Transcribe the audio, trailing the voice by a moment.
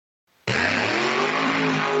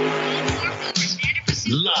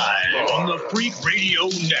Live on the Freak Radio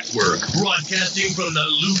Network, broadcasting from the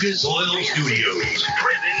Lucas Oil Studios.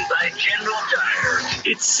 Driven by General Tire.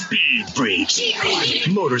 It's Speed Freaks.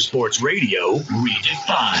 Motorsports Radio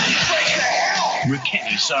redefined. With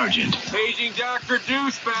Kenny Sargent. Paging Dr.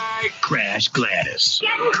 Douchebag. Crash Gladys.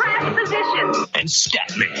 Get in crash position. And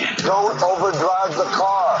Statman. Don't overdrive the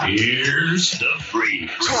car. Here's the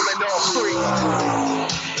Freaks. Coming down free.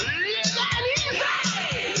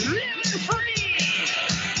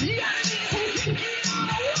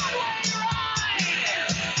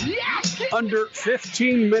 Under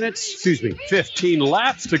 15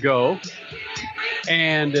 laps to go.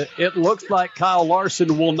 And it looks like Kyle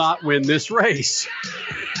Larson will not win this race.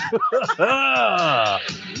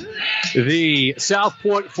 The South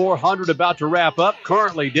Point 400 about to wrap up.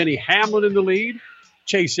 Currently, Denny Hamlin in the lead,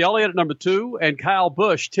 Chase Elliott at number 2, and Kyle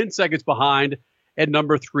Busch 10 seconds behind at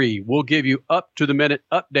number 3. We'll give you up-to-the-minute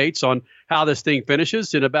updates on how this thing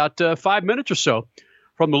finishes in about 5 minutes or so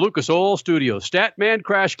from the Lucas Oil Studios. Statman,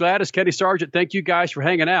 Crash Gladys, Kenny Sargent, thank you guys for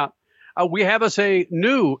hanging out. We have us a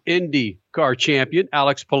new IndyCar champion,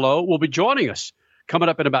 Alex Palou, will be joining us coming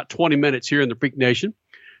up in about 20 minutes here in the Freak Nation.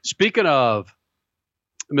 Speaking of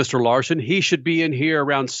Mr. Larson, he should be in here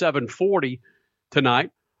around 7:40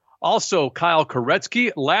 tonight. Also, Kyle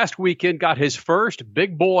Koretsky last weekend got his first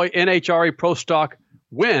big boy NHRA Pro Stock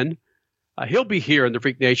win. He'll be here in the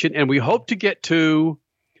Freak Nation, and we hope to get to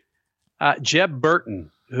Jeb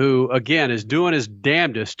Burton, who, again, is doing his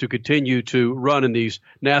damnedest to continue to run in these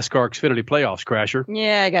NASCAR Xfinity playoffs, Crasher.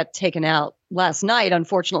 Yeah, I got taken out last night,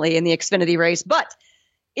 unfortunately, in the Xfinity race. But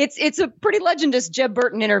it's a pretty legendous Jeb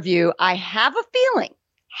Burton interview. I have a feeling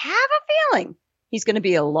he's going to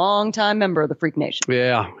be a long-time member of the Freak Nation.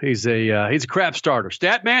 Yeah, he's a crap starter.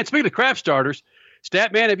 Statman, speaking of crap starters,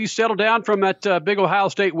 Statman, have you settled down from that big Ohio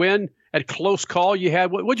State win at close call you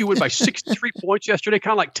had? What'd you win by 63 points yesterday?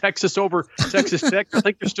 Kind of like Texas over Texas Tech. I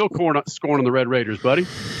think they're still scoring on the Red Raiders, buddy.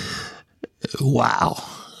 Wow.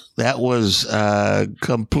 That was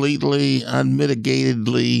completely,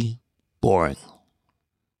 unmitigatedly boring.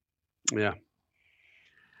 Yeah.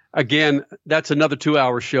 Again, that's another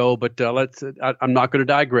 2-hour show, but I'm not going to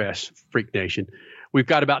digress, Freak Nation. We've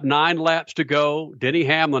got about 9 laps to go. Denny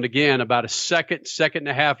Hamlin, again, about a second and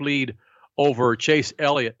a half lead over Chase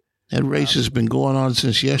Elliott. That race has been going on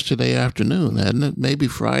since yesterday afternoon, hasn't it? Maybe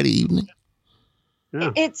Friday evening?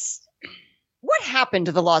 Yeah. It's what happened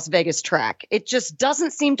to the Las Vegas track? It just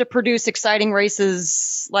doesn't seem to produce exciting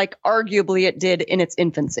races like arguably it did in its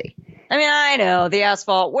infancy. I mean, I know the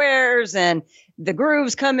asphalt wears and the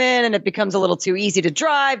grooves come in and it becomes a little too easy to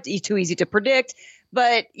drive, too easy to predict.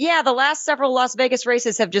 But yeah, the last several Las Vegas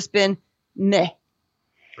races have just been meh.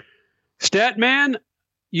 Statman,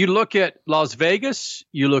 you look at Las Vegas,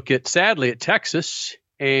 you look at, sadly, at Texas,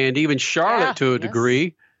 and even Charlotte to a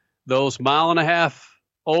degree. Those 1.5-mile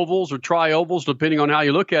ovals or tri-ovals, depending on how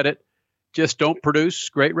you look at it, just don't produce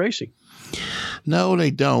great racing. No, they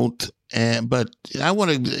don't. But I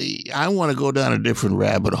want to go down a different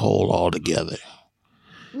rabbit hole altogether.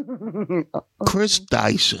 Chris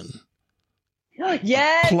Dyson,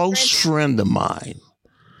 close friend of mine,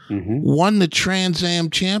 won the Trans Am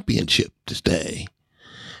Championship today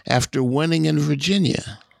after winning in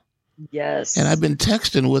Virginia. Yes. And I've been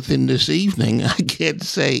texting with him this evening. I can't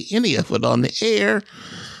say any of it on the air,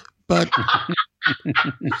 but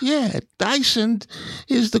yeah, Dyson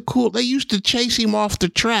is the cool. They used to chase him off the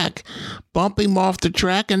track, bump him off the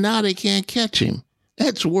track, and now they can't catch him.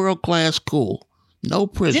 That's world-class cool. No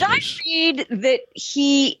prisoners. Did I read that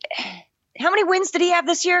how many wins did he have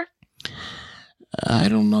this year? I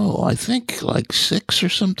don't know. I think like 6 or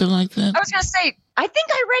something like that. I was going to say, I think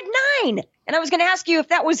I read 9. And I was going to ask you if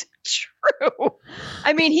that was true.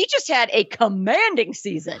 I mean, he just had a commanding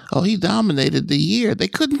season. Oh, he dominated the year. They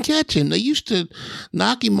couldn't catch him. They used to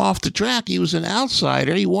knock him off the track. He was an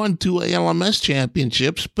outsider. He won 2 LMS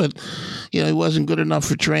championships, but he wasn't good enough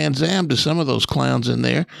for Trans Am to some of those clowns in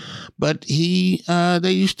there. But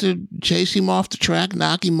they used to chase him off the track,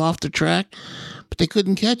 knock him off the track, but they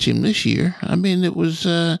couldn't catch him this year. I mean, it was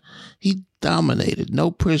he dominated. No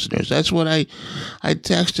prisoners. That's what I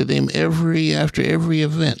texted him after every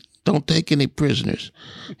event. Don't take any prisoners.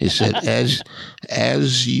 He said,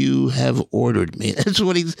 as you have ordered me. That's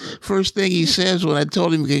what first thing he says when I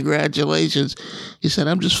told him congratulations. He said,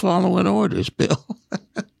 I'm just following orders, Bill.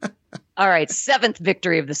 All right, 7th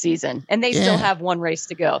victory of the season, and they still have 1 race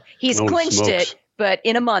to go. He's clinched it, but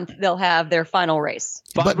in a month they'll have their final race.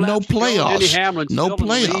 But no playoffs. Denny Hamlin No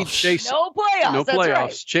playoffs. No playoffs. That's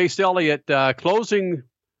right. Chase Elliott closing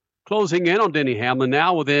in on Denny Hamlin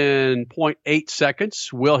now within 0.8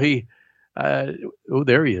 seconds. Will he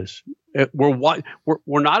There he is.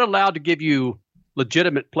 We're not allowed to give you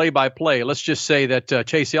legitimate play-by-play. Let's just say that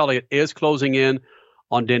Chase Elliott is closing in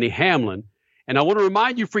on Denny Hamlin. And I want to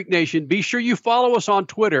remind you, Freak Nation, be sure you follow us on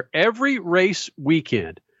Twitter. Every race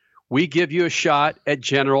weekend, we give you a shot at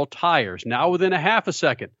General Tires. Now within a half a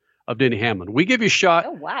second of Denny Hamlin. We give you a shot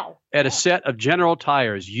at a set of General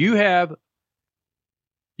Tires. You have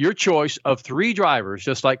your choice of 3 drivers,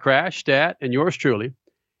 just like Crash, Stat, and yours truly.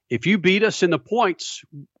 If you beat us in the points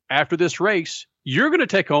after this race, you're going to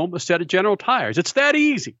take home a set of General Tires. It's that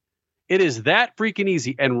easy. It is that freaking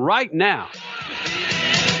easy. And right now,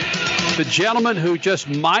 the gentleman who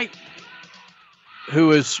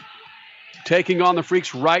is taking on the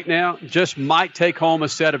Freaks right now, just might take home a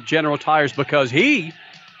set of General Tires because he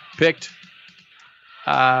picked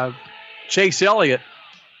Chase Elliott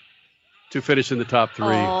to finish in the top 3.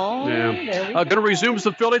 Going to resume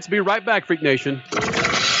some affiliates. Be right back, Freak Nation.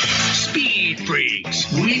 Speed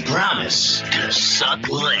Freaks, we promise to suck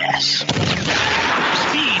less.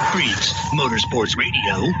 Speed Freaks, Motorsports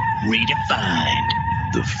Radio, redefined.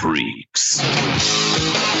 The Freaks.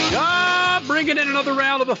 Bringing in another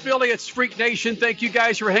round of affiliates, Freak Nation. Thank you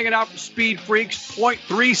guys for hanging out for Speed Freaks.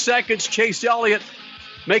 0.3 seconds, Chase Elliott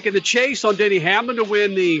making the chase on Denny Hamlin to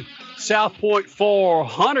win the South Point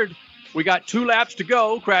 400. We got 2 laps to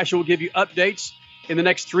go. Crash will give you updates in the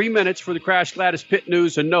next 3 minutes for the Crash Gladys Pit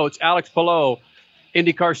News and Notes. Alex Palou,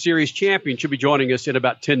 IndyCar Series champion, should be joining us in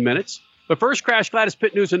about 10 minutes. But first, Crash Gladys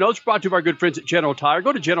Pit News and Notes brought to you by our good friends at General Tire.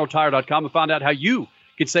 Go to GeneralTire.com and find out how you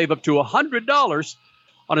can save up to $100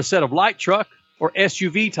 on a set of light truck or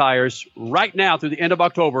SUV tires right now through the end of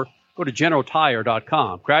October. Go to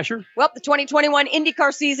GeneralTire.com. Crasher? Well, the 2021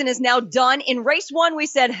 IndyCar season is now done. In race 1, we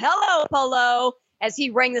said hello, Palou, as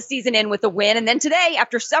he rang the season in with a win. And then today,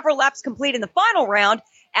 after several laps complete in the final round,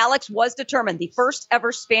 Alex was determined the first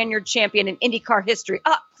ever Spaniard champion in IndyCar history,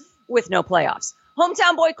 with no playoffs.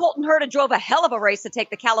 Hometown boy Colton Herta drove a hell of a race to take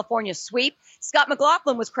the California sweep. Scott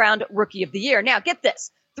McLaughlin was crowned Rookie of the Year. Now, get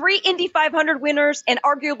this. 3 Indy 500 winners and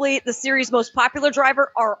arguably the series' most popular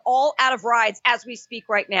driver are all out of rides as we speak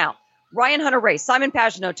right now. Ryan Hunter-Reay, Simon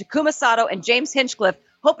Pagenaud, Takuma Sato, and James Hinchcliffe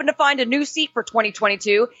hoping to find a new seat for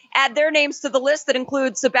 2022. Add their names to the list that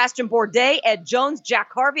includes Sebastian Bourdais, Ed Jones, Jack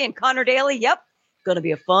Harvey, and Connor Daly. Yep. Going to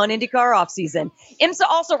be a fun IndyCar offseason. IMSA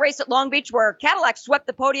also raced at Long Beach, where Cadillac swept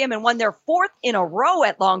the podium and won their 4th in a row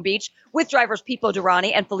at Long Beach with drivers Pipo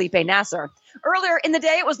Derani and Felipe Nasser. Earlier in the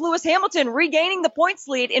day, it was Lewis Hamilton regaining the points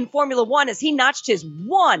lead in Formula One as he notched his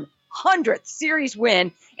 100th series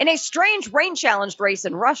win in a strange rain-challenged race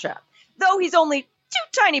in Russia. Though he's only 2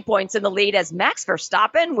 tiny points in the lead, as Max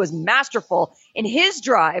Verstappen was masterful in his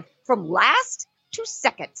drive from last to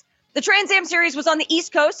second. The Trans Am Series was on the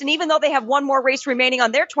East Coast, and even though they have one more race remaining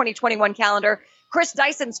on their 2021 calendar, Chris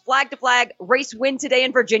Dyson's flag-to-flag race win today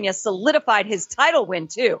in Virginia solidified his title win,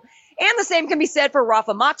 too. And the same can be said for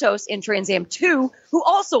Rafa Matos in Trans Am 2, who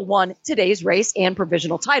also won today's race and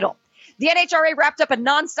provisional title. The NHRA wrapped up a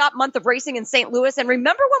nonstop month of racing in St. Louis, and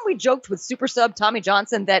remember when we joked with super sub Tommy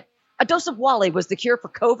Johnson that a dose of Wally was the cure for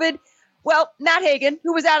COVID? Well, Matt Hagan,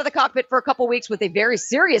 who was out of the cockpit for a couple weeks with a very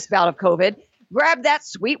serious bout of COVID, grabbed that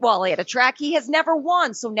sweet Wally at a track he has never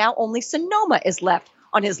won, so now only Sonoma is left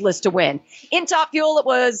on his list to win. In Top Fuel, it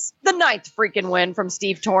was the 9th freaking win from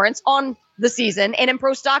Steve Torrence on the season, and in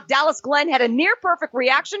Pro Stock, Dallas Glenn had a near-perfect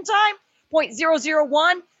reaction time,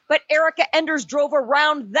 0.001, but Erica Enders drove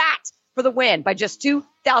around that for the win by just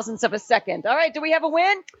 0.02 of a second. All right, do we have a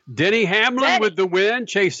win? Denny Hamlin with the win,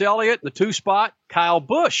 Chase Elliott in the 2 spot, Kyle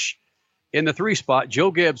Busch in the 3 spot,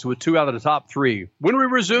 Joe Gibbs with 2 out of the top 3. When we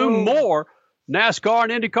resume, more NASCAR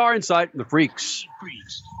and IndyCar Insight and the Freaks.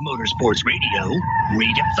 Freaks, Motorsports Radio,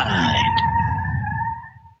 redefined.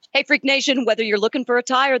 Hey, Freak Nation, whether you're looking for a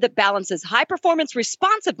tire that balances high-performance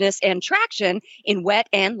responsiveness and traction in wet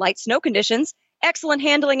and light snow conditions, excellent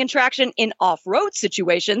handling and traction in off-road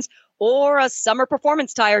situations, or a summer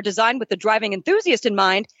performance tire designed with the driving enthusiast in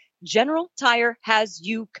mind, General Tire has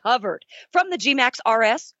you covered. From the G-Max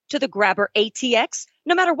RS to the Grabber ATX,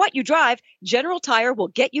 no matter what you drive, General Tire will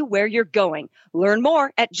get you where you're going. Learn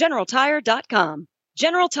more at GeneralTire.com.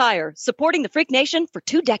 General Tire, supporting the Freak Nation for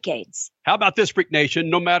 2 decades. How about this, Freak Nation?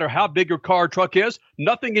 No matter how big your car or truck is,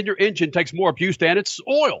 nothing in your engine takes more abuse than its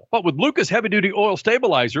oil. But with Lucas Heavy Duty Oil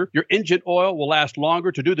Stabilizer, your engine oil will last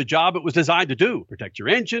longer to do the job it was designed to do. Protect your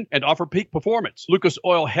engine and offer peak performance. Lucas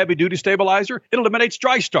Oil Heavy Duty Stabilizer, it eliminates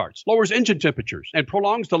dry starts, lowers engine temperatures, and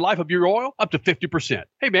prolongs the life of your oil up to 50%.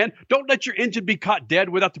 Hey man, don't let your engine be caught dead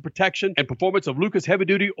without the protection and performance of Lucas Heavy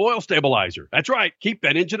Duty Oil Stabilizer. That's right, keep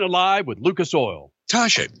that engine alive with Lucas Oil.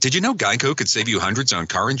 Tasha, did you know Geico could save you hundreds on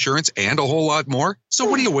car insurance and and a whole lot more. So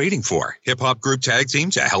what are you waiting for? Hip-hop group tag team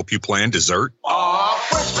to help you plan dessert?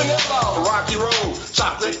 Fresh vanilla, rocky road,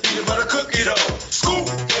 chocolate peanut butter cookie dough. Scoop,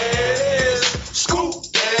 there it is. Scoop,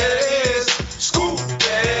 there it is. Scoop,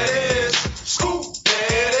 there it is. Scoop,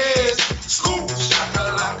 there it is. Scoop,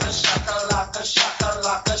 shakalaka, shakalaka,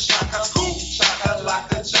 shakalaka, shaka. Scoop,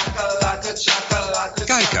 shakalaka, shakalaka, shakalaka.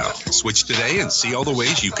 Geico. Switch today and see all the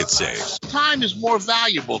ways you could save. Time is more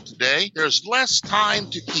valuable today. There's less time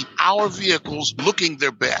to keep our vehicles looking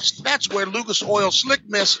their best. That's where Lucas Oil Slick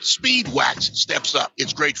Mist Speed Wax steps up.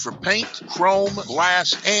 It's great for paint, chrome,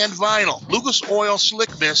 glass, and vinyl. Lucas Oil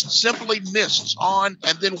Slick Mist simply mists on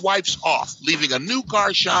and then wipes off, leaving a new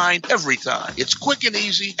car shine every time. It's quick and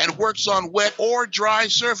easy and works on wet or dry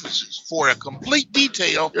surfaces. For a complete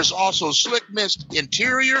detail, there's also Slick Mist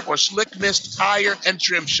Interior or Slick Mist Tire and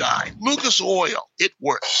Trim Shine. Lucas Oil, it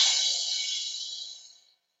works.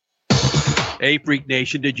 Hey, Freak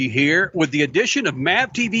Nation, did you hear? With the addition of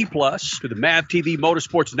MAV TV Plus to the MAV TV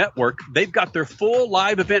Motorsports Network, they've got their full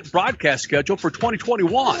live event broadcast schedule for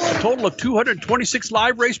 2021. A total of 226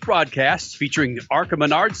 live race broadcasts featuring the ARCA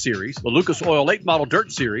Menard Series, the Lucas Oil Late Model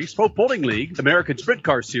Dirt Series, Pro Pulling League, American Sprint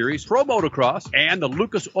Car Series, Pro Motocross, and the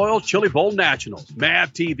Lucas Oil Chili Bowl Nationals.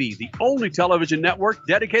 MAV TV, the only television network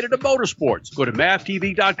dedicated to motorsports. Go to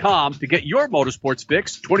mavtv.com to get your motorsports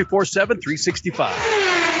fix 24/7,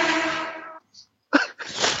 365.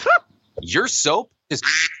 Your soap is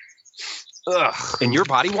and your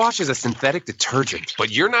body wash is a synthetic detergent,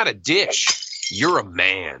 but you're not a dish. You're a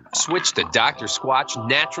man. Switch to Dr. Squatch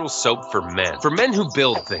Natural Soap for men who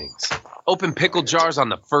build things. Open pickle jars on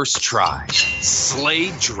the first try.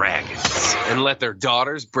 Slay dragons and let their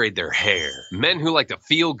daughters braid their hair. Men who like to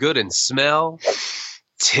feel good and smell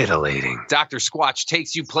titillating. Dr. Squatch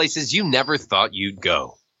takes you places you never thought you'd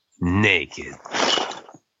go. Naked.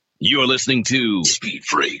 You're listening to Speed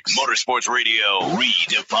Freaks Motorsports Radio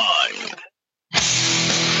Redefined.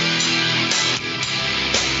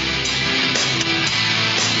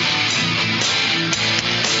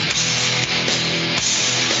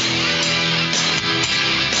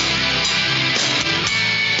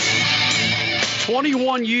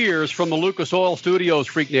 "21 years from the Lucas Oil Studios,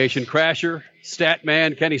 Freak Nation. Crasher,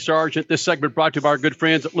 Statman, Kenny Sargent. This segment brought to you by our good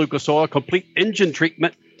friends at Lucas Oil. Complete engine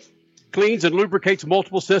treatment. Cleans and lubricates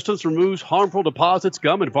multiple systems, removes harmful deposits,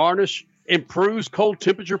 gum and varnish, improves cold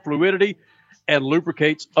temperature fluidity, and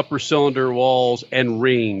lubricates upper cylinder walls and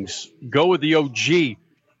rings. Go with the OG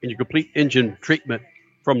in your complete engine treatment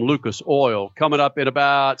from Lucas Oil. Coming up in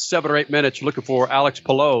about 7 or 8 minutes, looking for Alex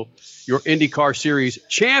Palou, your IndyCar Series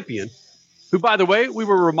champion, who, by the way, we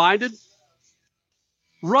were reminded,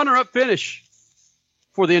 runner-up finish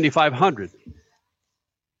for the Indy 500.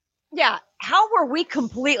 Yeah. How were we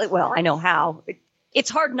completely, well, I know how. It's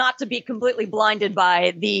hard not to be completely blinded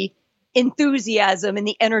by the enthusiasm and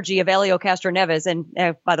the energy of Helio Castroneves. And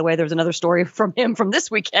by the way, there's another story from him from this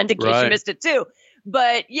weekend in case you missed it too.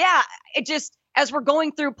 But yeah, it just, as we're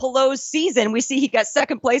going through Palou's season, we see he got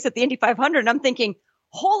second place at the Indy 500. And I'm thinking,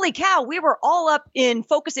 holy cow, we were all up in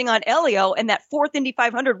focusing on Helio and that fourth Indy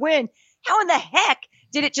 500 win. How in the heck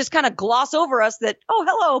did it just kind of gloss over us that, oh,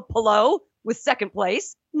 hello, Palou with second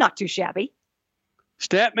place? Not too shabby.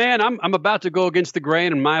 Statman, I'm about to go against the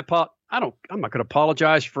grain, and I'm not going to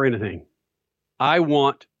apologize for anything. I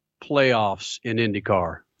want playoffs in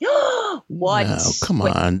IndyCar. What? No, come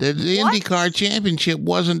on. The IndyCar championship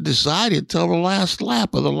wasn't decided till the last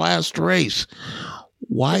lap of the last race.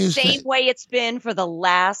 Why is that? The same way it's been for the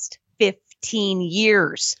last 15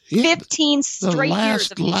 years. Yeah, 15 straight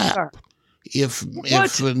years of IndyCar. If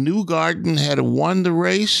Newgarden had won the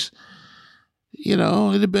race, you know,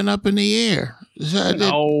 it'd have been up in the air.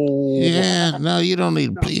 No, you don't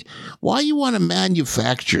need. No. Why you want to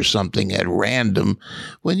manufacture something at random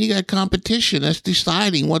when you got competition that's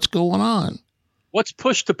deciding what's going on? What's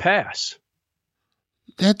push to pass?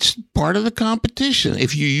 That's part of the competition.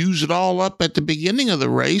 If you use it all up at the beginning of the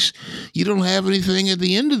race, you don't have anything at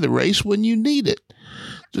the end of the race when you need it.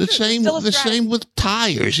 The same with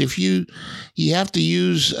tires. If you have to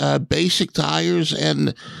use basic tires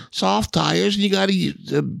and soft tires, and you got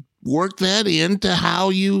to work that into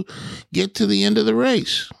how you get to the end of the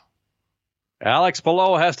race. Alex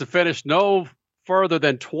Palou has to finish no further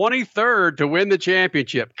than 23rd to win the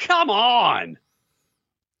championship. Come on.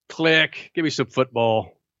 Click. Give me some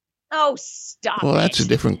football. Oh, stop. Well, that's a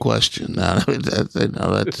different question. That's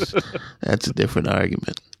a different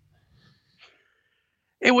argument.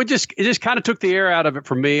 It just kind of took the air out of it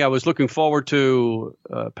for me. I was looking forward to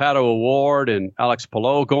Pato O'Ward and Alex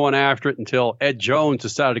Palou going after it until Ed Jones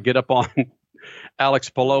decided to get up on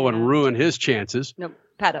Alex Palou and ruin his chances. Nope.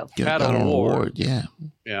 Pato. Pato Got an O'Ward. Yeah.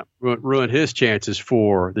 Yeah, ruined his chances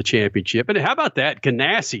for the championship. And how about that?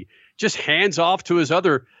 Ganassi just hands off to his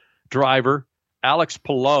other driver, Alex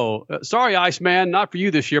Palou. Sorry, Iceman, not for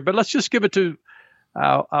you this year, but let's just give it to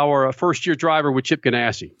our first-year driver with Chip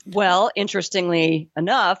Ganassi. Well, interestingly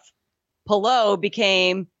enough, Palou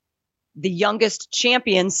became the youngest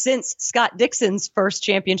champion since Scott Dixon's first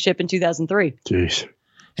championship in 2003. Jeez.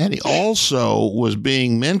 And he also was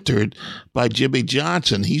being mentored by Jimmy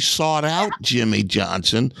Johnson. He sought out Jimmy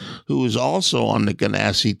Johnson, who was also on the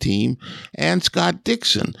Ganassi team, and Scott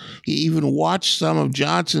Dixon. He even watched some of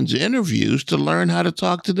Johnson's interviews to learn how to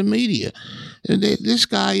talk to the media. And this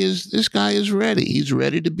guy is ready. He's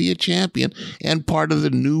ready to be a champion and part of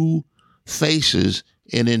the new faces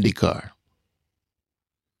in IndyCar.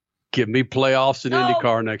 Give me playoffs in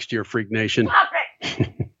IndyCar next year, Freak Nation.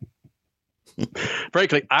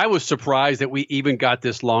 Frankly, I was surprised that we even got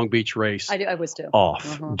this Long Beach race I was too.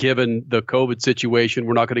 off, given the COVID situation.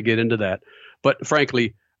 We're not going to get into that. But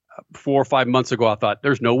frankly, 4 or 5 months ago, I thought,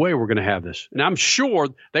 there's no way we're going to have this. And I'm sure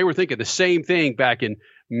they were thinking the same thing back in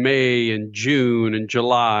May and June and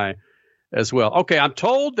July as well. Okay, I'm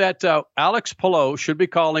told that Alex Palou should be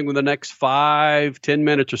calling in the next 5-10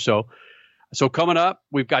 minutes or so. So coming up,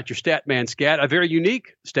 we've got your Statman Scat, a very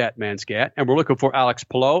unique Statman Scat, and we're looking for Alex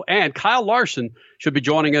Palou. And Kyle Larson should be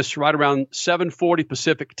joining us right around 7:40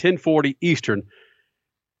 Pacific, 10:40 Eastern,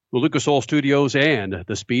 the Lucas Oil Studios and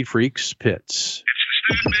the Speed Freaks pits.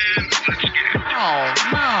 Oh,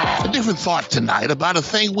 no. A different thought tonight about a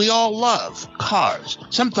thing we all love, cars.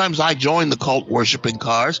 Sometimes I join the cult worshiping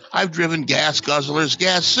cars. I've driven gas guzzlers,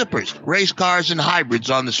 gas sippers, race cars, and hybrids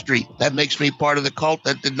on the street. That makes me part of the cult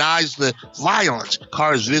that denies the violence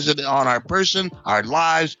cars visit on our person, our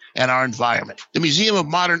lives, and our environment. The Museum of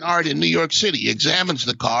Modern Art in New York City examines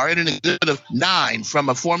the car in an exhibit of 9, from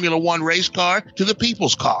a Formula One race car to the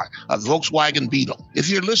people's car, a Volkswagen Beetle. If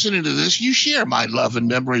you're listening to this, you share my love and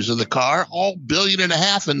memories of the car, all 1.5 billion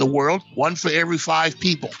in the world, 1 for every 5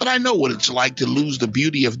 people. But I know what it's like to lose the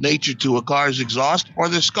beauty of nature to a car's exhaust, or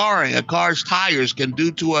the scarring a car's tires can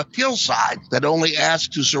do to a hillside that only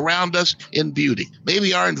asks to surround us in beauty.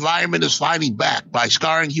 Maybe our environment is fighting back by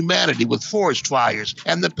scarring humanity with forest fires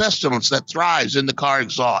and the pestilence that thrives in the car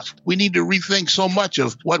exhaust. We need to rethink so much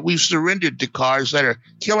of what we've surrendered to cars that are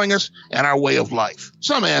killing us and our way of life.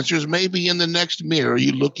 Some answers may be in the next mirror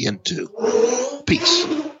you look into. Peace.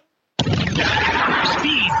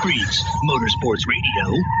 Speed Freaks, Motorsports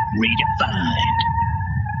Radio, redefined.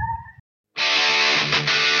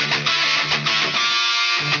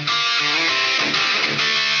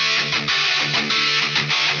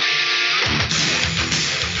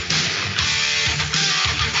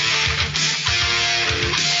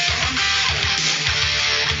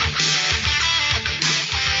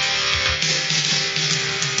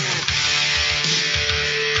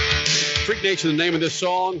 Freak Nation, the name of this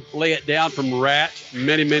song, Lay It Down from Rat,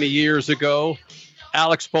 many, many years ago.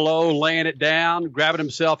 Alex Palou laying it down, grabbing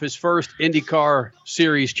himself his first IndyCar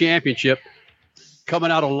Series championship,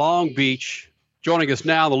 coming out of Long Beach, joining us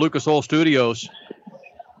now in the Lucas Oil Studios.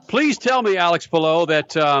 Please tell me, Alex Palou,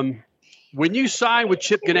 that when you signed with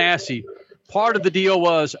Chip Ganassi, part of the deal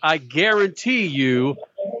was, I guarantee you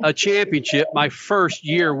a championship my first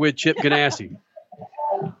year with Chip Ganassi.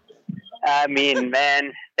 I mean,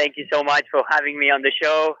 man, thank you so much for having me on the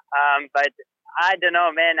show. But I don't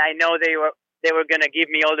know, man. I know they were going to give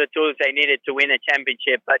me all the tools I needed to win a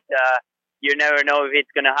championship, but you never know if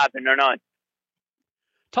it's going to happen or not.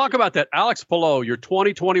 Talk about that. Alex Palou, your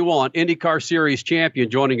 2021 IndyCar Series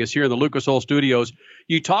champion, joining us here in the Lucas Oil Studios.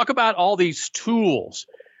 You talk about all these tools.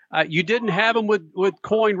 You didn't have them with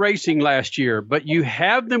Coin Racing last year, but you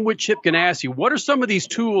have them with Chip Ganassi. What are some of these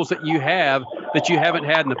tools that you have that you haven't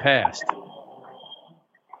had in the past?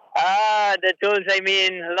 The tools, I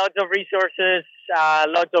mean, lots of resources,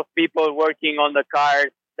 lots of people working on the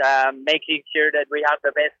cars, making sure that we have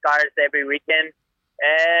the best cars every weekend,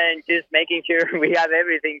 and just making sure we have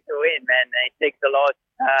everything to win, man. It takes a lot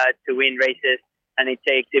to win races, and it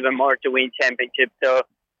takes even more to win championships. So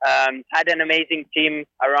had an amazing team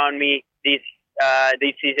around me this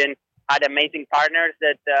season, had amazing partners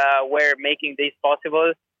that were making this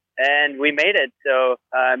possible, and we made it. So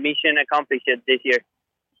mission accomplished this year.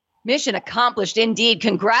 Mission accomplished, indeed.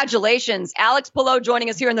 Congratulations. Alex Palou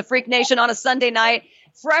joining us here in the Freak Nation on a Sunday night,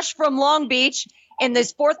 fresh from Long Beach, in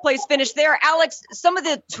this 4th place finish there. Alex, some of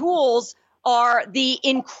the tools are the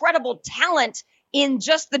incredible talent in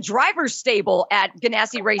just the driver's stable at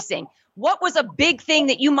Ganassi Racing. What was a big thing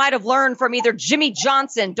that you might have learned from either Jimmy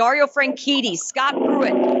Johnson, Dario Franchitti, Scott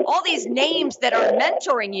Pruitt, all these names that are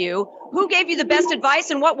mentoring you? Who gave you the best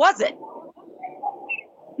advice and what was it?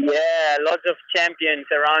 Yeah, lots of champions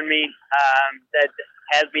around me that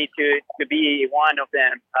helped me to be one of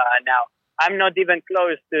them now. I'm not even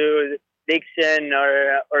close to Dixon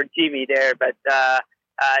or Jimmy there, but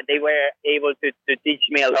they were able to teach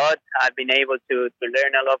me a lot. I've been able to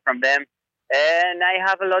learn a lot from them. And I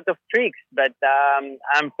have a lot of tricks, but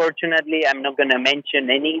unfortunately, I'm not going to mention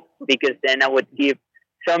any because then I would give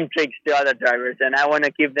some tricks to other drivers, and I want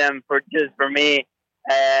to keep them just for me.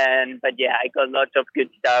 But yeah, I got lots of good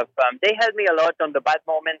stuff. They helped me a lot on the bad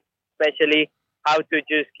moments, especially how to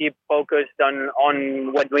just keep focused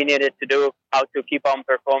on what we needed to do, how to keep on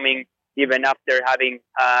performing even after having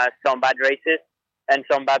some bad races and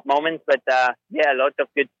some bad moments. But yeah, lots of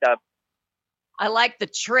good stuff. I like the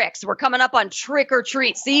tricks. We're coming up on trick or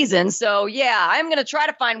treat season. So yeah, I'm going to try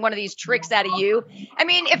to find one of these tricks out of you. I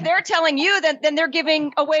mean, if they're telling you, then they're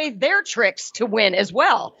giving away their tricks to win as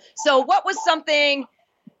well. So what was something,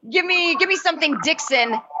 give me something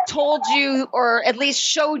Dixon told you or at least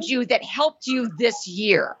showed you that helped you this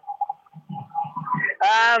year?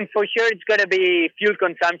 For sure, it's going to be fuel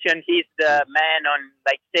consumption. He's the man on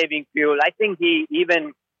saving fuel. I think he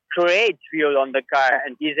even creates fuel on the car,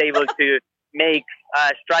 and he's able to make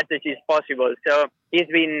strategies possible. So he's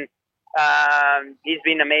been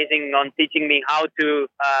amazing on teaching me how to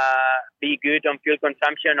be good on fuel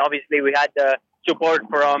consumption. Obviously, we had the support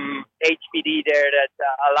from HPD there that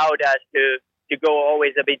allowed us to go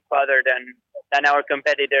always a bit further than our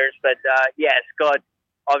competitors. But yeah, Scott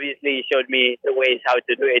obviously showed me the ways how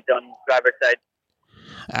to do it on driver's side.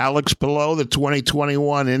 Alex Palou, the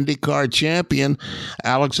 2021 IndyCar champion.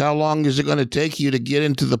 Alex, how long is it going to take you to get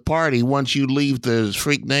into the party once you leave the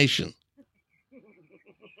Freak Nation?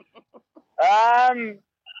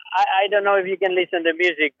 I don't know if you can listen to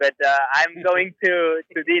music, but I'm going to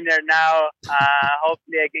dinner now.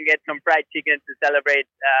 Hopefully I can get some fried chicken to celebrate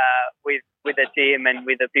with the team and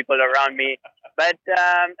with the people around me. But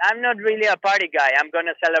I'm not really a party guy. I'm going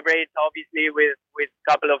to celebrate, obviously, with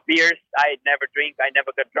a couple of beers. I never drink. I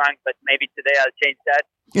never get drunk, but maybe today I'll change that.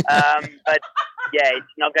 But yeah,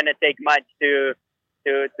 it's not going to take much to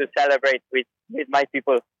celebrate with my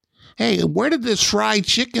people. Hey, where did this fried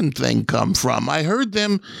chicken thing come from? I heard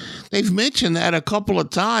they've mentioned that a couple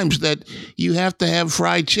of times, that you have to have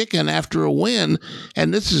fried chicken after a win,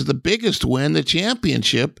 and this is the biggest win, the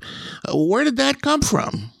championship. Where did that come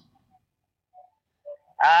from?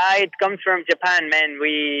 It comes from Japan, man.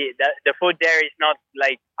 The food there is not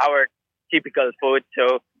like our typical food,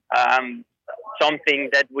 so something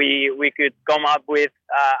that we could come up with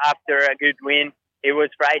after a good win. It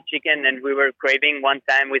was fried chicken, and we were craving one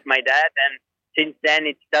time with my dad, and since then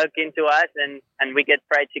it stuck into us, and we get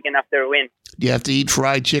fried chicken after a win. Do you have to eat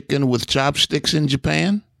fried chicken with chopsticks in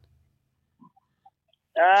Japan?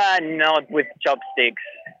 Not with chopsticks,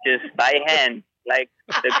 just by hand, like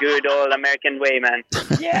the good old American way, man.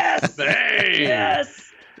 Yes!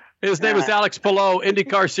 Yes! His name is Alex Palou,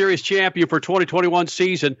 IndyCar Series champion for 2021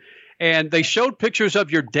 season, and they showed pictures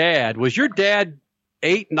of your dad. Was your dad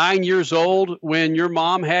 8, 9 years old when your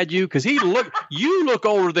mom had you? Because you look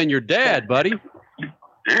older than your dad, buddy.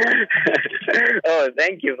 Oh,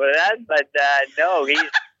 thank you for that. But no,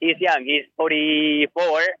 he's young. He's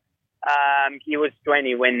 44. He was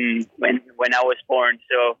 20 when I was born.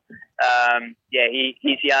 So yeah,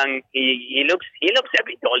 he's young. He looks a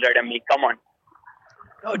bit older than me. Come on.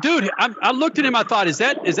 Oh, dude, I looked at him. I thought, is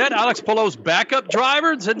that Alex Palou's backup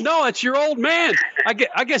driver? And said, no, it's your old man. I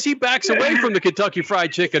guess he backs away from the Kentucky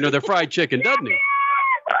Fried Chicken or the fried chicken, doesn't he?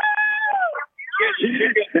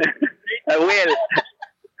 I will.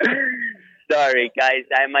 Sorry, guys.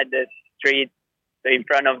 I'm at the street in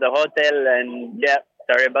front of the hotel, and yeah,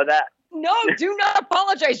 sorry about that. No, do not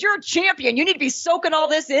apologize. You're a champion. You need to be soaking all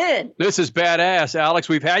this in. This is badass, Alex.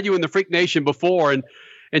 We've had you in the Freak Nation before, and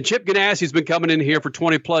Chip Ganassi been coming in here for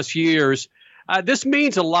 20-plus years. This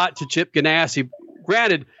means a lot to Chip Ganassi.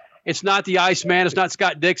 Granted, it's not the Iceman. It's not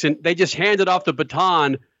Scott Dixon. They just handed off the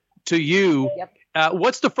baton to you. Yep.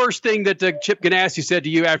 What's the first thing that Chip Ganassi said to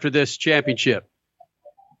you after this championship?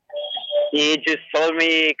 He just told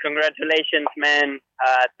me, congratulations, man.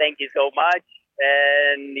 Thank you so much.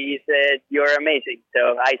 And he said, you're amazing.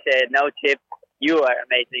 So I said, no, Chip, you are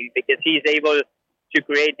amazing, because he's able to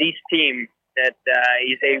create this team that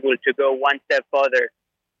is able to go one step further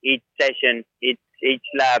each session, each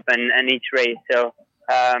lap, and each race. So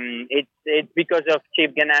it's because of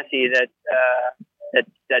Chip Ganassi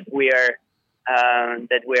that we are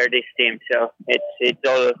this team. So it's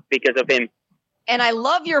all because of him. And I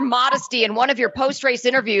love your modesty in one of your post-race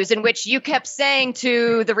interviews in which you kept saying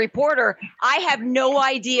to the reporter, I have no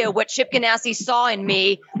idea what Chip Ganassi saw in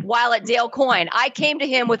me while at Dale Coyne. I came to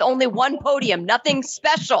him with only one podium, nothing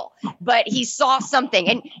special, but he saw something.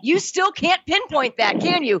 And you still can't pinpoint that,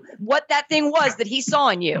 can you? What that thing was that he saw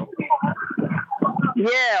in you.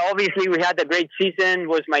 Yeah, obviously we had a great season. It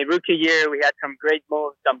was my rookie year. We had some great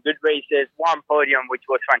moves, some good races, one podium, which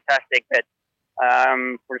was fantastic. But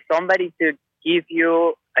for somebody to give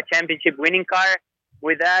you a championship winning car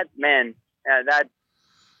with that, man, that's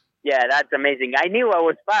amazing. I knew I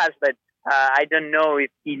was fast, but I don't know if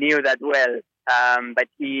he knew that well. But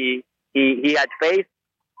he had faith,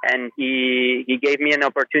 and he gave me an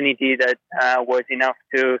opportunity that was enough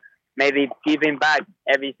to maybe give him back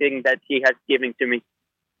everything that he has given to me.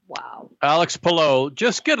 Wow. Alex Palou,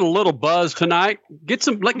 just get a little buzz tonight. Get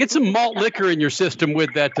some malt liquor in your system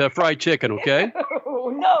with that fried chicken, okay? Oh,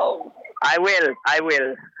 no. I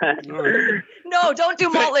will. No, don't do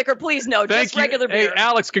malt liquor, please. No, just regular beer. Hey,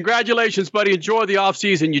 Alex, congratulations, buddy. Enjoy the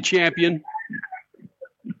offseason, you champion.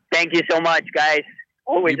 Thank you so much, guys.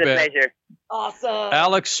 Always a pleasure. Awesome.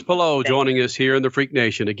 Alex Palou joining us here in the Freak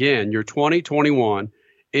Nation. Again, your 2021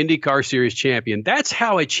 IndyCar Series champion. That's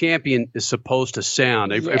how a champion is supposed to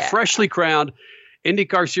sound. A freshly crowned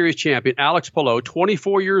IndyCar Series champion, Alex Palou,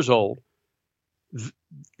 24 years old.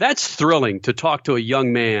 That's thrilling to talk to a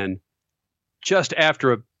young man just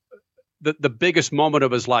after the biggest moment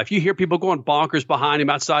of his life. You hear people going bonkers behind him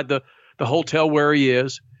outside the hotel where he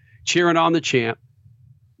is, cheering on the champ.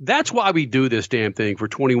 That's why we do this damn thing for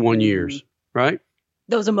 21 years, right?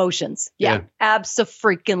 Those emotions. Yeah.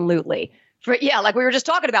 Abso-freaking-lutely. Like we were just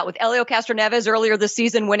talking about with Helio Castroneves earlier this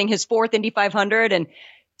season, winning his 4th Indy 500 and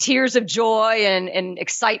tears of joy and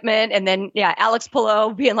excitement. And then, Alex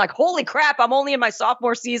Palou being like, holy crap, I'm only in my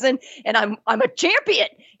sophomore season and I'm a champion.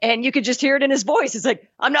 And you could just hear it in his voice. It's like,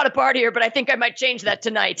 I'm not a partier, but I think I might change that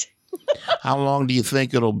tonight. How long do you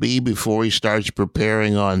think it'll be before he starts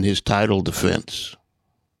preparing on his title defense?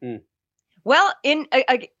 Well, in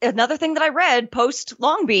another thing that I read post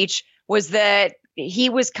Long Beach was that he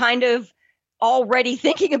was kind of already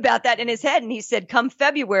thinking about that in his head. And he said, come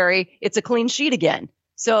February, it's a clean sheet again.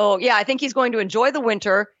 So, I think he's going to enjoy the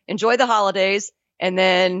winter, enjoy the holidays. And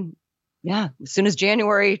then, as soon as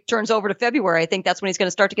January turns over to February, I think that's when he's going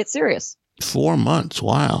to start to get serious. 4 months.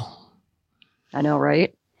 Wow. I know,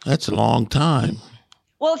 right? That's a long time.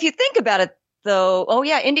 Well, if you think about it, though,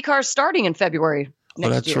 IndyCar's starting in February.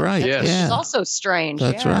 That's year. right. Which is also strange.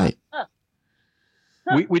 That's right. Huh.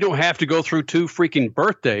 We don't have to go through 2 freaking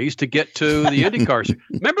birthdays to get to the IndyCar.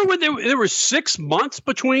 Remember when there were 6 months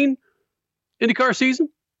between IndyCar season?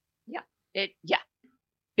 Yeah.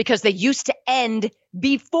 Because they used to end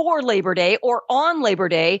before Labor Day or on Labor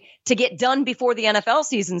Day to get done before the NFL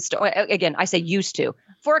season started. Again, I say used to.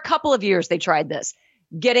 For a couple of years, they tried this,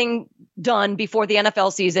 getting done before the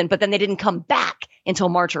NFL season, but then they didn't come back until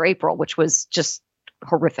March or April, which was just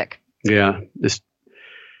horrific. Yeah.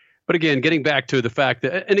 But again, getting back to the fact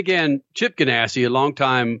that, and again, Chip Ganassi, a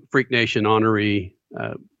longtime Freak Nation honoree,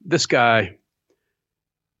 this guy,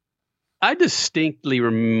 I distinctly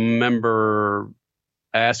remember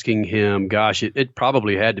asking him, gosh, it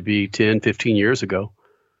probably had to be 10, 15 years ago,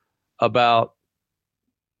 about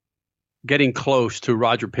getting close to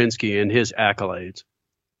Roger Penske and his accolades.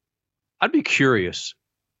 I'd be curious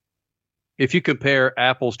if you compare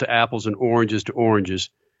apples to apples and oranges to oranges.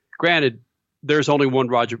 Granted, there's only one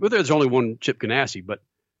there's only one Chip Ganassi, but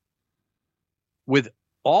with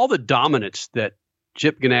all the dominance that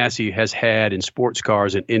Chip Ganassi has had in sports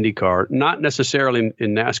cars and IndyCar, not necessarily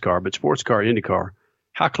in NASCAR, but sports car and IndyCar,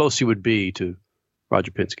 how close he would be to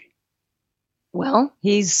Roger Penske? Well,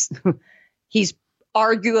 he's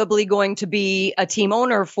arguably going to be a team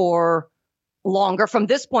owner for longer from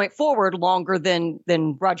this point forward, longer than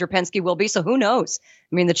Roger Penske will be. So who knows?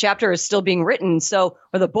 I mean, the chapter is still being written. So,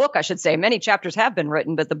 or the book, I should say, many chapters have been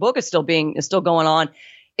written, but the book is still going on.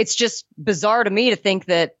 It's just bizarre to me to think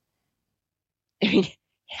that,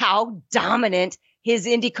 how dominant his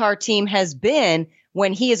IndyCar team has been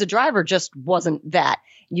when he as a driver just wasn't that.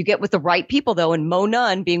 You get with the right people though, and Mo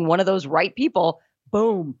Nunn being one of those right people,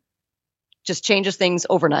 boom, just changes things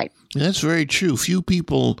overnight. That's very true.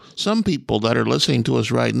 Some people that are listening to us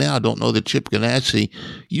right now don't know that Chip Ganassi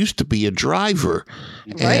used to be a driver.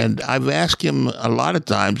 Right. And I've asked him a lot of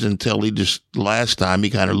times until last time he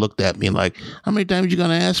kind of looked at me like, how many times are you going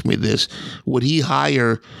to ask me this? Would he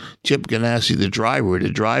hire Chip Ganassi, the driver, to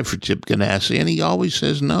drive for Chip Ganassi? And he always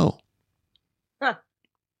says no. Huh.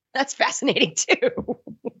 That's fascinating too.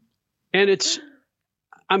 And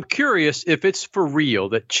I'm curious if it's for real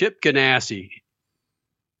that Chip Ganassi,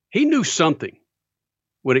 he knew something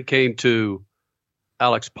when it came to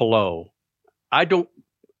Alex Palou. I don't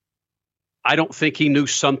think he knew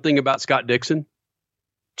something about Scott Dixon,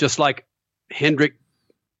 just like Hendrick.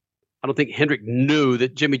 I don't think Hendrick knew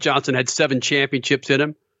that Jimmy Johnson had 7 championships in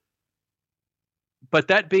him. But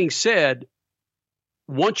that being said,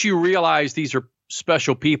 once you realize these are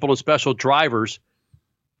special people and special drivers,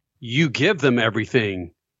 you give them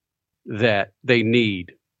everything that they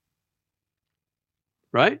need.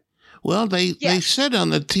 Right? Well, they said on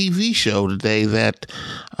the TV show today that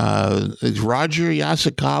Roger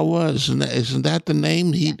Yasukawa, isn't that the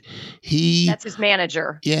name? He That's his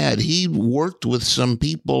manager. Yeah, he worked with some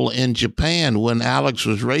people in Japan when Alex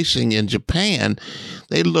was racing in Japan.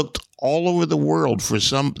 They looked all over the world for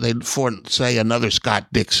say another Scott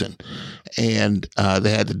Dixon, and they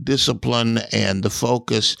had the discipline and the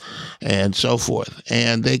focus and so forth,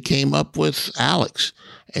 and they came up with Alex.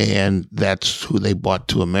 And that's who they brought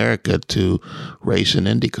to America to race in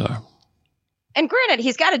IndyCar. And granted,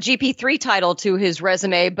 he's got a GP3 title to his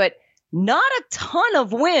resume, but not a ton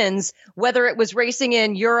of wins, whether it was racing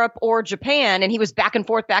in Europe or Japan. And he was back and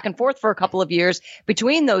forth for a couple of years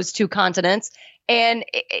between those two continents. And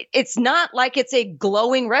it's not like it's a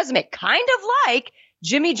glowing resume, kind of like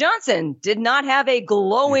Jimmy Johnson did not have a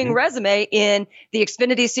glowing resume in the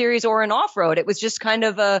Xfinity Series or in off-road. It was just kind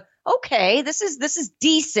of okay, this is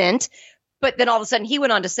decent. But then all of a sudden he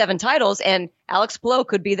went on to 7 titles, and Alex Palou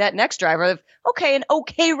could be that next driver of, an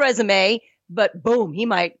okay resume, but boom, he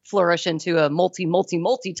might flourish into a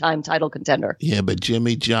multi-time title contender. Yeah, but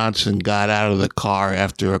Jimmy Johnson got out of the car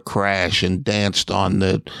after a crash and danced on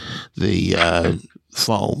the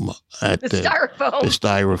foam at the styrofoam. The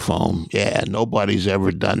styrofoam. Yeah, nobody's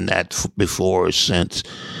ever done that before or since.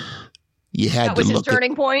 You had that was to his look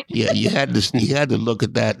turning point. Yeah, you had to look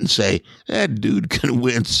at that and say, that dude can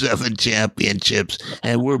win 7 championships,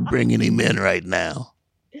 and we're bringing him in right now.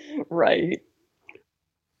 Right.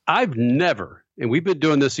 I've never, and we've been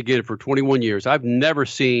doing this again for 21 years, I've never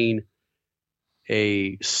seen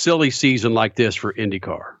a silly season like this for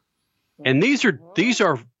IndyCar. And these are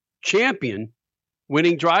champion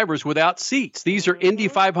winning drivers without seats. These are Indy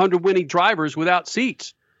 500 winning drivers without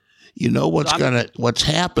seats. You know what's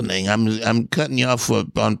happening. I'm cutting you off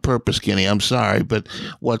on purpose, Kenny. I'm sorry, but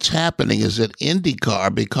what's happening is that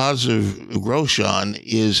IndyCar, because of Grosjean,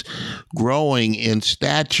 is growing in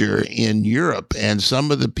stature in Europe, and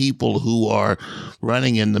some of the people who are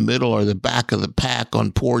running in the middle or the back of the pack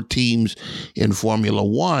on poor teams in Formula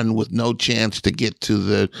One with no chance to get to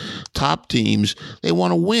the top teams, they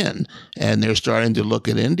want to win, and they're starting to look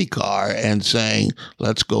at IndyCar and saying,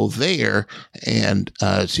 "Let's go there and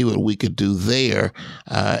see what we could do there."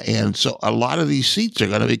 And so a lot of these seats are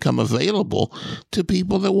going to become available to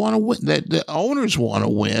people that want to win, that the owners want to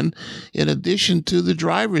win, in addition to the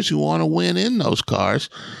drivers who want to win in those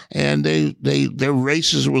cars. And their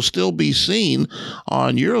races will still be seen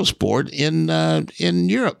on Eurosport in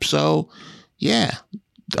Europe. So, yeah.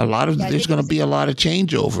 There's going to be a lot of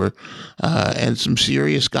changeover, and some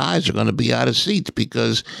serious guys are going to be out of seats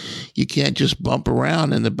because you can't just bump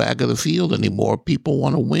around in the back of the field anymore. People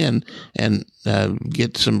want to win and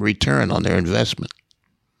get some return on their investment.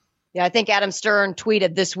 Yeah, I think Adam Stern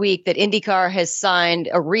tweeted this week that IndyCar has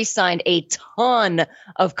re-signed a ton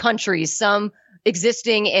of countries, some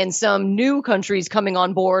existing and some new countries coming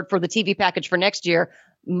on board for the TV package for next year.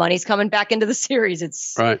 Money's coming back into the series.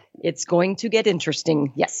 It's going to get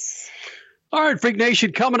interesting. Yes. All right, Freak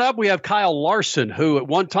Nation, coming up, we have Kyle Larson, who at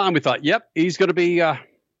one time we thought, he's going to be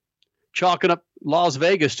chalking up Las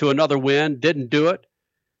Vegas to another win. Didn't do it.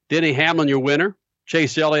 Denny Hamlin, your winner.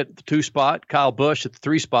 Chase Elliott at the 2 spot. Kyle Busch at the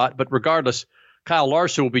 3 spot. But regardless, Kyle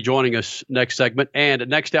Larson will be joining us next segment. And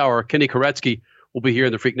next hour, Kenny Koretsky will be here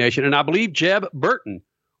in the Freak Nation. And I believe Jeb Burton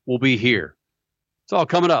will be here. It's all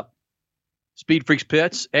coming up. Speed Freaks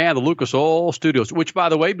Pits and the Lucas Oil Studios, which, by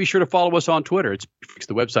the way, be sure to follow us on Twitter. It's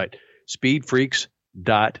the website,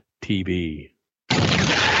 speedfreaks.tv.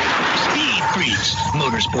 Speed Freaks,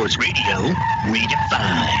 Motorsports Radio,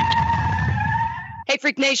 redefined. Hey,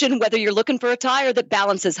 Freak Nation, whether you're looking for a tire that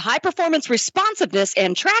balances high-performance responsiveness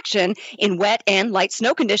and traction in wet and light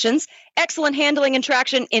snow conditions, excellent handling and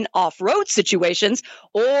traction in off-road situations,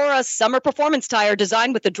 or a summer performance tire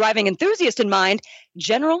designed with the driving enthusiast in mind,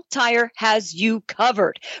 General Tire has you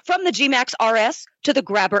covered. From the G-Max RS to the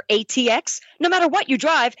Grabber ATX, no matter what you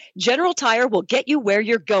drive, General Tire will get you where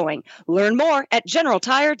you're going. Learn more at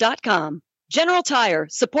GeneralTire.com. General Tire,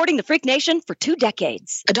 supporting the Freak Nation for 2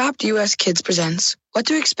 decades. Adopt US Kids presents What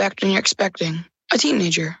to Expect When You're Expecting a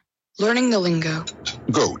Teenager. Learning the lingo.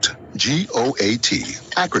 GOAT, G-O-A-T,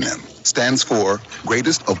 acronym, stands for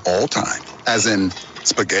Greatest of All Time, as in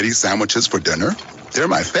spaghetti sandwiches for dinner, They're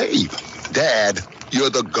my fave. Dad, you're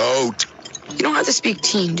the GOAT. You don't have to speak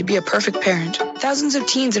teen to be a perfect parent. Thousands of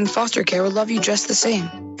teens in foster care will love you just the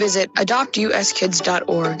same. Visit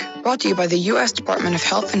adoptuskids.org. Brought to you by the U.S. Department of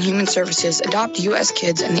Health and Human Services, Adopt U.S.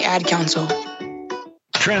 Kids, and the Ad Council.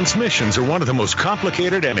 Transmissions are one of the most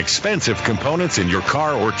complicated and expensive components in your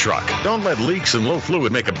car or truck. Don't let leaks and low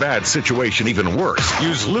fluid make a bad situation even worse.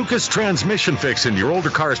 Use Lucas Transmission Fix in your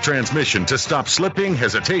older car's transmission to stop slipping,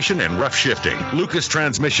 hesitation, and rough shifting. Lucas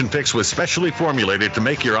Transmission Fix was specially formulated to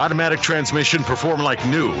make your automatic transmission perform like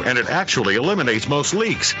new, and it actually eliminates most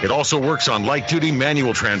leaks. It also works on light-duty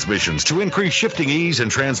manual transmissions to increase shifting ease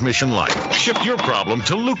and transmission life. Shift your problem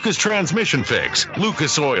to Lucas Transmission Fix.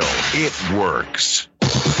 Lucas Oil. It works.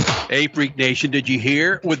 Hey, Freak Nation, did you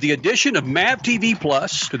hear? With the addition of MAV TV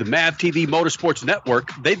Plus to the MAV TV Motorsports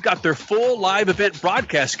Network, they've got their full live event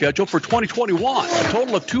broadcast schedule for 2021. A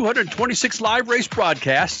total of 226 live race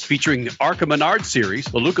broadcasts featuring the ARCA Menard Series,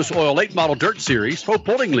 the Lucas Oil Late Model Dirt Series, Pro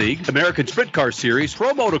Pulling League, American Sprint Car Series,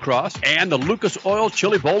 Pro Motocross, and the Lucas Oil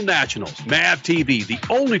Chili Bowl Nationals. MAV TV, the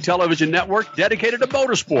only television network dedicated to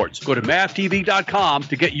motorsports. Go to mavtv.com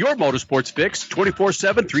to get your motorsports fix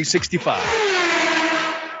 24/7, 365.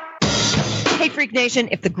 Hey, Freak Nation,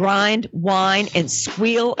 if the grind, whine, and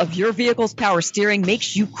squeal of your vehicle's power steering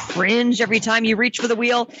makes you cringe every time you reach for the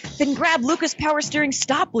wheel, then grab Lucas Power Steering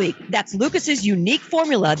Stop Leak. That's Lucas's unique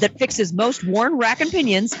formula that fixes most worn rack and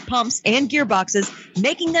pinions, pumps, and gearboxes,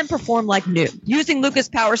 making them perform like new. Using Lucas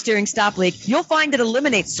Power Steering Stop Leak, you'll find it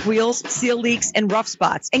eliminates squeals, seal leaks, and rough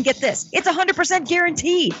spots. And get this, it's 100%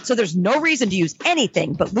 guaranteed, so there's no reason to use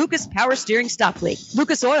anything but Lucas Power Steering Stop Leak.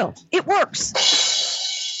 Lucas Oil, it works.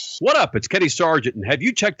 What up? It's Kenny Sargent, and have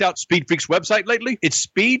you checked out Speed Freaks' website lately? It's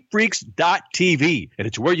speedfreaks.tv, and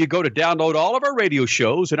it's where you go to download all of our radio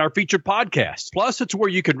shows and our featured podcasts. Plus, it's where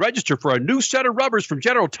you can register for a new set of rubbers from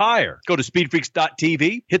General Tire. Go to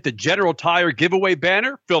speedfreaks.tv, hit the General Tire giveaway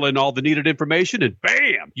banner, fill in all the needed information, and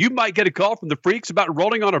bam! You might get a call from the freaks about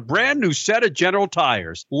rolling on a brand new set of General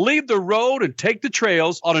Tires. Leave the road and take the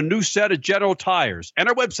trails on a new set of General Tires, and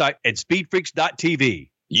our website at speedfreaks.tv.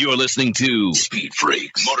 You're listening to Speed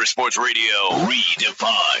Freaks Motorsports Radio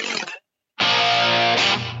Redefined.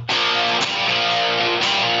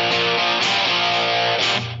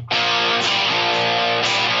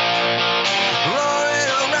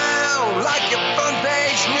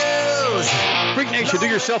 Freak Nation, do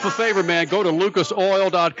yourself a favor, man. Go to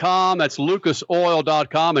lucasoil.com. That's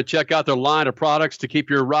lucasoil.com, and check out their line of products to keep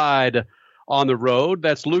your ride on the road.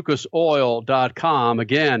 That's lucasoil.com.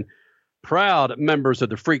 Again, proud members of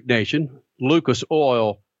the Freak Nation,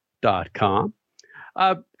 lucasoil.com.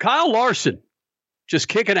 Kyle Larson, just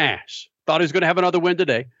kicking ass. Thought he was going to have another win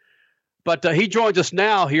today. But he joins us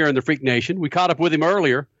now here in the Freak Nation. We caught up with him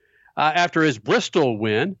earlier after his Bristol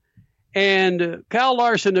win. And Kyle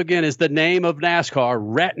Larson, again, is the name of NASCAR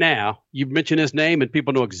right now. You've mentioned his name, and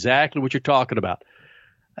people know exactly what you're talking about.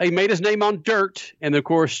 He made his name on dirt and, of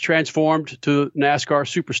course, transformed to NASCAR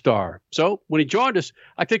superstar. So when he joined us,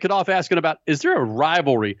 I kicked it off asking about, is there a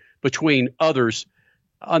rivalry between others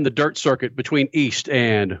on the dirt circuit between East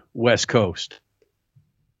and West Coast?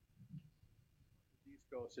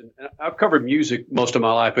 And I've covered music most of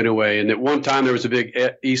my life anyway, and at one time there was a big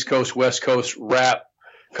East Coast, West Coast rap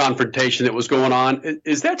confrontation that was going on.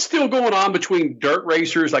 Is that still going on between dirt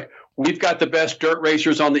racers? Like, we've got the best dirt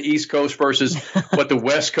racers on the East Coast versus what the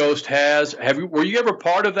West Coast has. Were you ever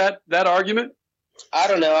part of that argument? I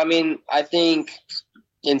don't know. I mean, I think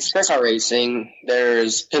in sprint car racing,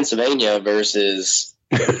 there's Pennsylvania versus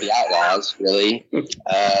the Outlaws, really.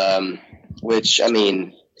 Which, I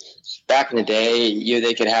mean, back in the day,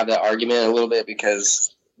 they could have that argument a little bit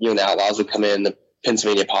because the Outlaws would come in, the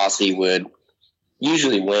Pennsylvania posse would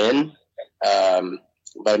usually win.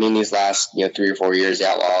 But I mean, these last 3 or 4 years, the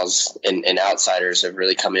Outlaws and outsiders have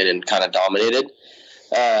really come in and kind of dominated.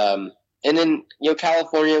 And then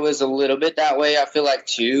California was a little bit that way. I feel like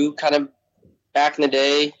too, kind of back in the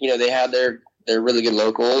day. They had their really good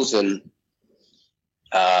locals, and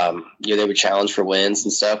they would challenge for wins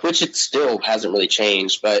and stuff, which it still hasn't really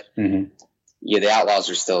changed. But the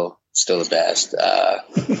Outlaws are still the best.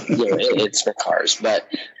 It's sprint cars, but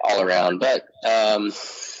all around. But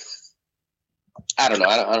I don't know.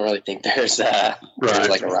 I don't really think there's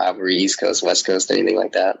like a rivalry, East Coast, West Coast, anything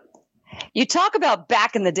like that. You talk about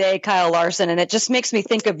back in the day, Kyle Larson, and it just makes me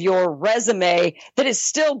think of your resume that is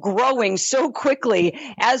still growing so quickly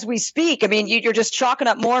as we speak. I mean, you're just chalking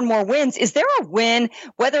up more and more wins. Is there a win,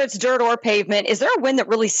 whether it's dirt or pavement, is there a win that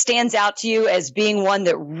really stands out to you as being one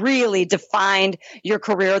that really defined your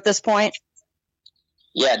career at this point?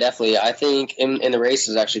 Yeah, definitely. I think in the race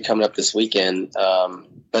is actually coming up this weekend.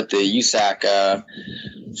 But the USAC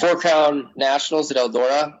 4-Crown Nationals at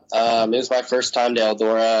Eldora. It was my first time to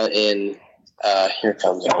Eldora in. Here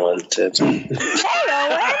comes Owen. Hey, Owen.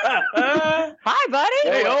 Hi, buddy.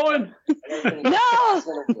 Hey, Owen. No.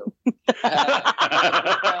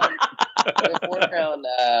 The 4-Crown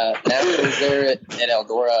Nationals there at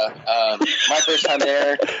Eldora. My first time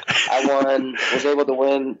there, I was able to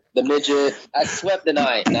win the midget. I swept the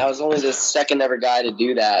night, and I was only the second ever guy to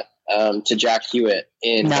do that, to Jack Hewitt.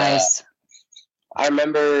 And, nice. I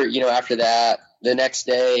remember, after that, the next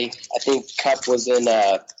day, I think Cup was in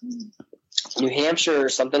New Hampshire or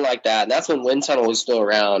something like that, and that's when Wind Tunnel was still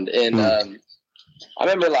around. And I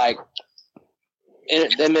remember them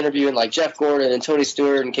interviewing Jeff Gordon and Tony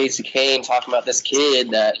Stewart and Casey Kane talking about this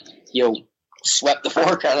kid that swept the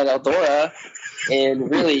 4-Crown at Eldora, and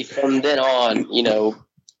really from then on,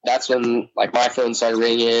 that's when my phone started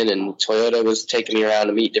ringing, and Toyota was taking me around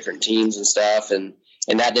to meet different teams and stuff, and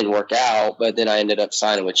that didn't work out. But then I ended up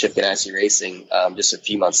signing with Chip Ganassi Racing just a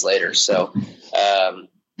few months later. So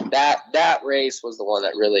that race was the one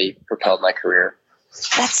that really propelled my career.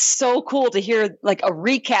 That's so cool to hear a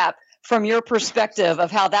recap from your perspective of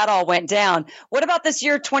how that all went down. What about this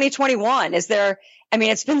year, 2021? It's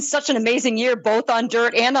been such an amazing year, both on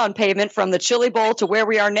dirt and on pavement, from the Chili Bowl to where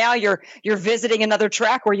we are now. You're visiting another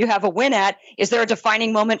track where you have a win at. Is there a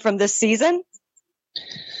defining moment from this season?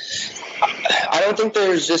 I don't think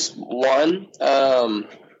there's just one.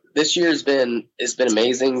 This year has been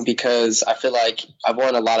amazing because I feel like I've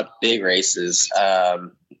won a lot of big races.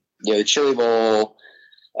 The Chili Bowl,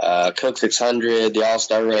 Coke 600, the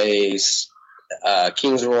All-Star Race,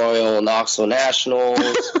 Kings Royal, Knoxville Nationals,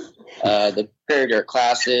 the Prairie Dirt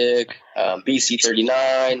Classic, BC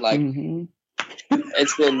 39.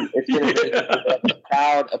 It's been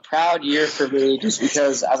a proud year for me, just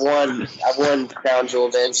because I've won crown jewel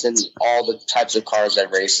events in all the types of cars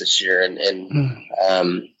I've raced this year, and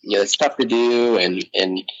it's tough to do and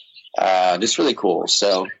just really cool.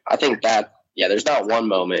 So I think that there's not one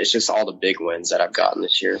moment. It's just all the big wins that I've gotten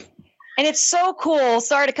this year. And it's so cool.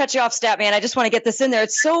 Sorry to cut you off, Statman. I just want to get this in there.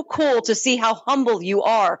 It's so cool to see how humble you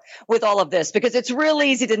are with all of this, because it's real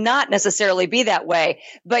easy to not necessarily be that way.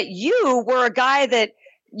 But you were a guy that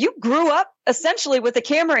you grew up essentially with a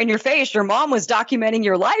camera in your face. Your mom was documenting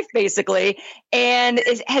your life, basically. And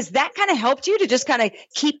has that kind of helped you to just kind of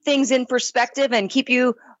keep things in perspective and keep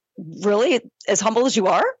you really as humble as you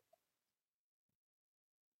are?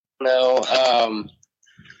 No.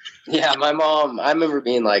 Yeah, my mom, I remember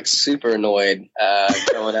being super annoyed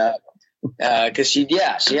growing up because she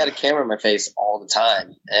had a camera in my face all the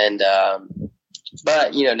time. And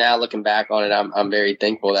but now looking back on it, I'm very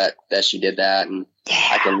thankful that she did that, and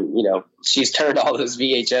I can she's turned all those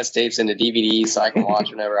VHS tapes into DVDs so I can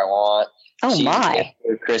watch whenever I want. Oh my!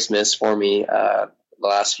 For Christmas for me the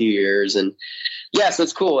last few years, and so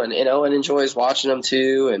it's cool, and Owen enjoys watching them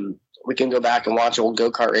too, and we can go back and watch old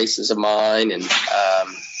go-kart races of mine, and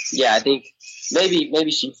I think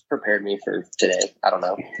maybe she's prepared me for today. I don't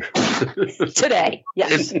know. Today,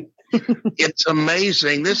 yes. It's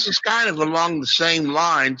amazing. This is kind of along the same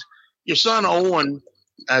lines. Your son Owen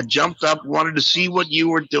jumped up, wanted to see what you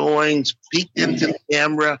were doing, peeked into the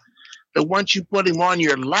camera. But once you put him on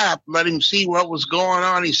your lap, let him see what was going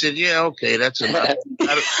on, he said, "Yeah, okay, that's enough." He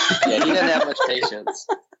didn't have much patience.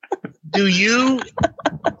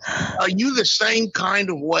 Are you the same kind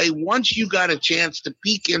of way? Once you got a chance to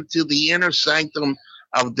peek into the inner sanctum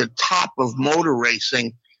of the top of motor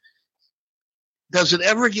racing, does it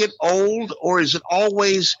ever get old, or is it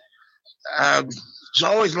always there's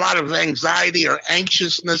always a lot of anxiety or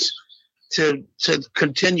anxiousness to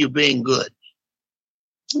continue being good?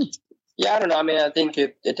 Yeah, I don't know. I think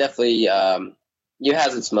it definitely it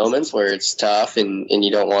has its moments where it's tough and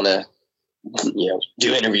you don't want to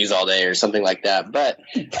do interviews all day or something like that. But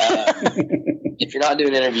if you're not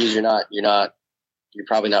doing interviews, you're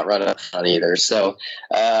probably not running up front either. So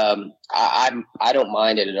I don't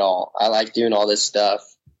mind it at all. I like doing all this stuff.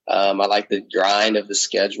 I like the grind of the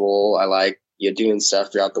schedule. I like doing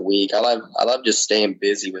stuff throughout the week. I love just staying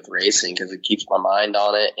busy with racing because it keeps my mind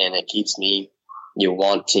on it and it keeps me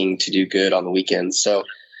wanting to do good on the weekends. So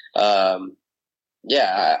I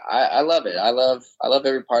love it. I love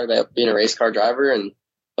every part about being a race car driver.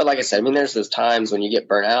 But like I said, there's those times when you get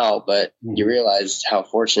burnt out, but you realize how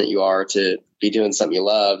fortunate you are to be doing something you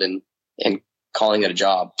love and calling it a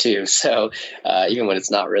job too. So even when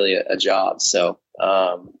it's not really a job. So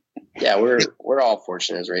we're all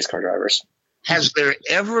fortunate as race car drivers. Has there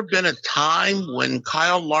ever been a time when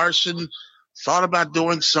Kyle Larson thought about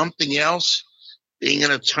doing something else being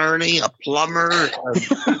an attorney, a plumber?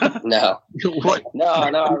 No. What? No,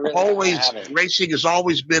 I really always haven't. racing has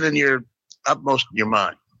always been in your upmost in your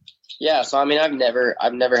mind. Yeah, so I mean, I've never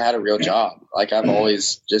had a real job. Like I've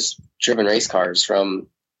always just driven race cars from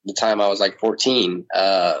the time I was like 14.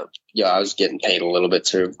 I was getting paid a little bit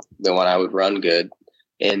to the when I would run good,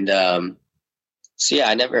 and so yeah,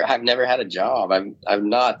 I've never had a job. I'm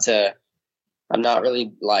not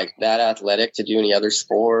really like that athletic to do any other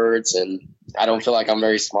sports, and I don't feel like I'm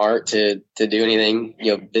very smart to do anything,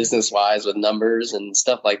 business wise with numbers and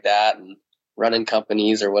stuff like that, and running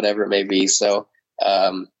companies or whatever it may be. So,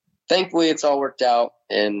 thankfully it's all worked out,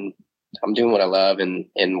 and I'm doing what I love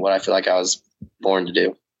and what I feel like I was born to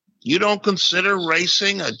do. You don't consider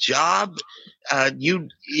racing a job? You're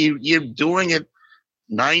doing it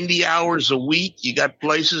 90 hours a week. You got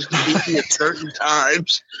places to be at certain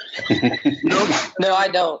times. No, I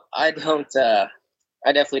don't. I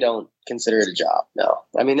definitely don't consider it a job. No.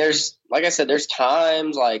 I mean, there's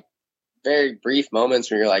times, like very brief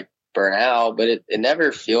moments where you're like burnt out, but it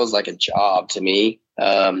never feels like a job to me.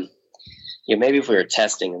 Maybe if we were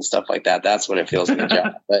testing and stuff like that, that's when it feels like a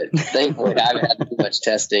job. But thankfully, I haven't had too much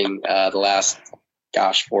testing the last,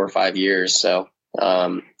 4 or 5 years. So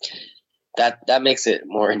that makes it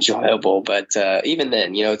more enjoyable. But even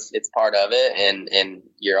then, it's part of it, and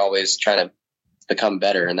you're always trying to become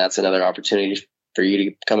better, and that's another opportunity for you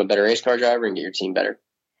to become a better race car driver and get your team better.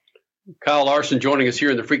 Kyle Larson joining us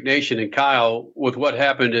here in the Freak Nation. And Kyle, with what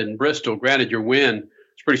happened in Bristol, granted your win,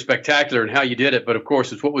 it's pretty spectacular in how you did it, but of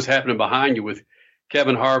course it's what was happening behind you with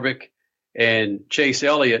Kevin Harvick and Chase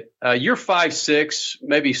Elliott. You're 5'6",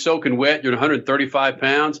 maybe soaking wet. You're 135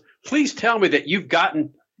 pounds. Please tell me that you've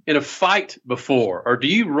gotten in a fight before, or do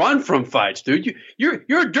you run from fights, dude? You're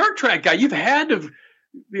a dirt track guy. You've had to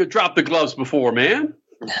drop the gloves before, man.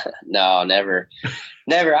 No, never.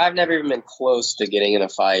 I've never even been close to getting in a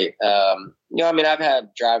fight. I've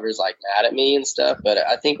had drivers like mad at me and stuff, but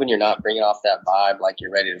I think when you're not bringing off that vibe, like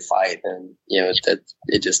you're ready to fight, then,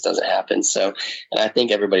 it just doesn't happen. So, and I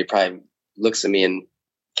think everybody probably looks at me and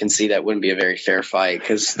can see that wouldn't be a very fair fight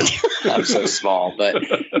because I'm so small, but,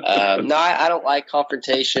 no, I don't like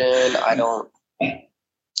confrontation. I don't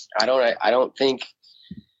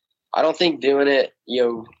think doing it,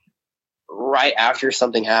 right after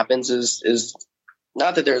something happens is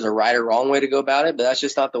not that there's a right or wrong way to go about it, but that's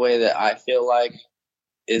just not the way that I feel like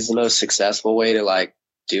is the most successful way to like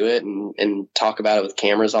do it and talk about it with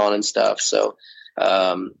cameras on and stuff. So,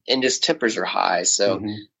 and just tempers are high. So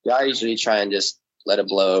I usually try and just let it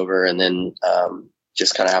blow over and then,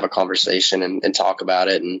 just kind of have a conversation and talk about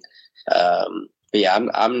it. And, but yeah,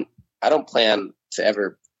 I don't plan to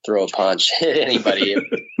ever throw a punch at anybody.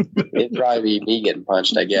 It'd probably be me getting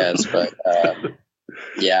punched, I guess. But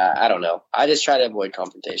yeah, I don't know. I just try to avoid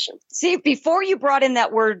confrontation. See, before you brought in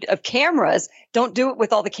that word of cameras, don't do it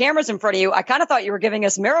with all the cameras in front of you. I kind of thought you were giving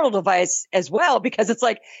us marital advice as well, because it's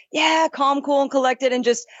like, yeah, calm, cool, and collected, and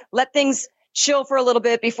just let things chill for a little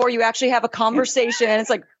bit before you actually have a conversation. It's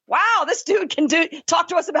like, wow, this dude can talk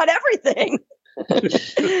to us about everything.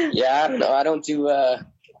 Yeah, no, I don't do. I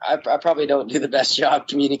probably don't do the best job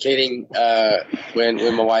communicating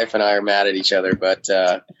when my wife and I are mad at each other, but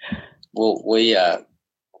we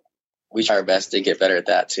try our best to get better at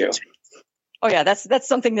that too. Oh yeah, that's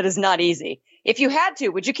something that is not easy. If you had to,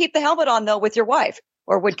 would you keep the helmet on though with your wife,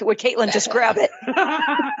 or would Caitlin just grab it?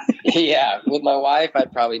 Yeah, with my wife,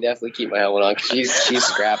 I'd probably definitely keep my helmet on because she's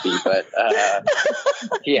scrappy. But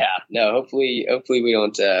yeah, no. Hopefully we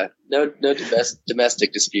don't no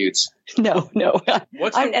domestic disputes. No.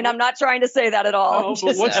 I'm not trying to say that at all.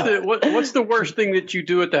 But what's the worst thing that you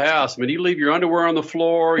do at the house? I mean, you leave your underwear on the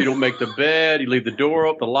floor. You don't make the bed. You leave the door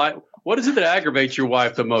up, the light. What is it that aggravates your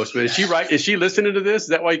wife the most? Is she right? Is she listening to this? Is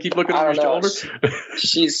that why you keep looking over your shoulder?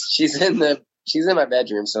 She's in my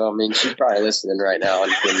bedroom, so I mean, she's probably listening right now,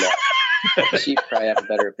 and she'd probably have a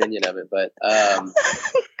better opinion of it. But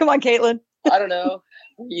come on, Caitlin. I don't know.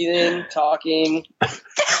 Breathing, talking,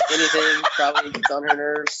 anything probably gets on her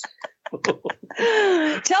nerves.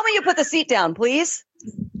 Tell me you put the seat down, please.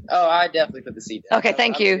 Oh, I definitely put the seat down. Okay,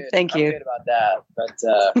 thank you. Thank you. I'm good about that, but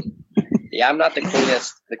yeah, I'm not the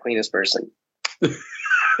cleanest person. You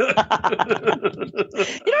don't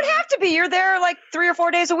have to be. You're there like 3 or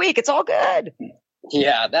 4 days a week. It's all good.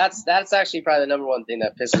 Yeah, that's actually probably the number one thing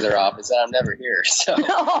that pisses her off is that I'm never here. So,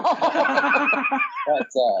 but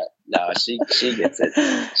no, she gets it.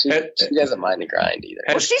 She doesn't mind the grind either.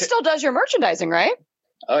 Well, she still does your merchandising, right?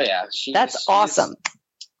 Oh yeah, that's awesome.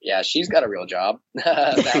 Yeah, she's got a real job.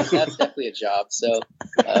 That's definitely a job. So,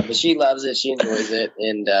 but she loves it. She enjoys it,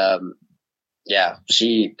 and yeah,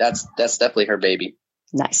 that's definitely her baby.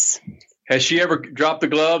 Nice. Has she ever dropped the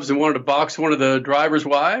gloves and wanted to box one of the driver's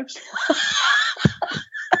wives?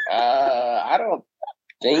 I don't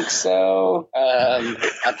think so.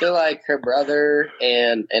 I feel like her brother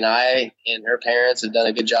and I and her parents have done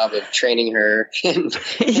a good job of training her and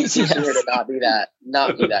teaching her to not be that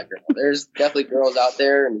girl. There's definitely girls out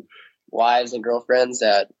there and wives and girlfriends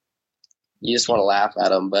that you just want to laugh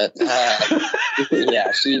at them. But yeah,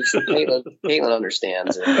 Caitlin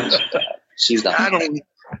understands it. She's not.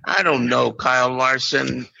 I don't know, Kyle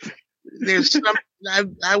Larson. There's some.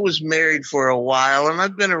 I was married for a while, and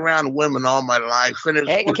I've been around women all my life. And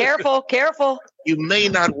Hey, careful. You may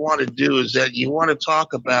not want to do is that you want to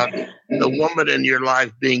talk about the woman in your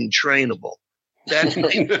life being trainable. That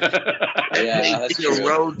may be a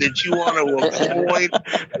road that you want to avoid.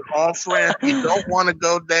 Off ramp you don't want to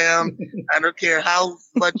go down. I don't care how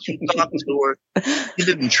much you talk to her. You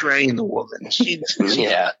didn't train the woman.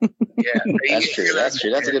 Yeah, that's true. That's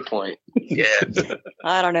a good point. Yeah.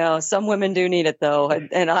 I don't know. Some women do need it, though.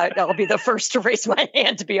 And I'll be the first to raise my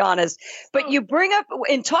hand, to be honest. But you bring up,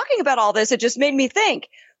 in talking about all this, it just made me think,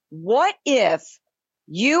 what if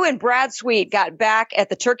you and Brad Sweet got back at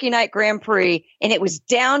the Turkey Night Grand Prix and it was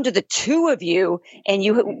down to the two of you and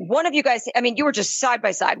one of you guys, I mean, you were just side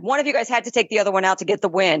by side. One of you guys had to take the other one out to get the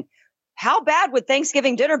win. How bad would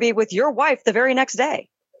Thanksgiving dinner be with your wife the very next day?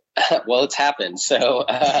 Well, it's happened. So,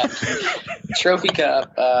 Trophy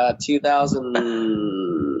Cup,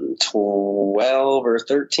 2012 or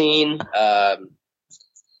 13.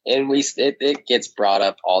 And it gets brought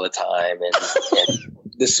up all the time. And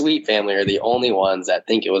the Sweet family are the only ones that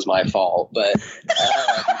think it was my fault. But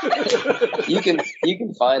you can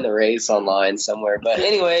find the race online somewhere. But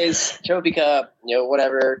anyways, Trophy Cup,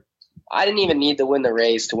 whatever. I didn't even need to win the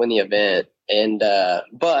race to win the event. And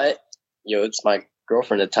but it's my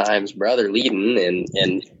girlfriend at times, brother leading,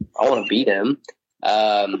 and I want to beat him.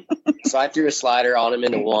 So I threw a slider on him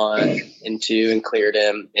into 1 and 2 and cleared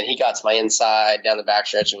him, and he got to my inside down the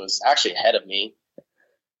backstretch and was actually ahead of me.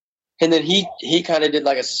 And then he kind of did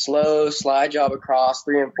like a slow slide job across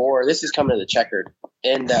 3 and 4. This is coming to the checkered,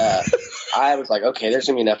 and I was like, okay, there's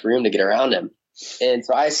gonna be enough room to get around him. And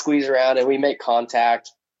so I squeeze around and we make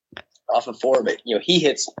contact off of 4, but he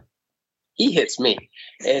hits me,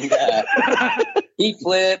 and he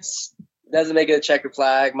flips. Doesn't make it a checker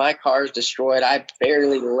flag. My car's destroyed. I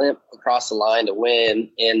barely limp across the line to win.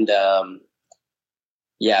 And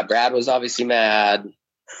Brad was obviously mad.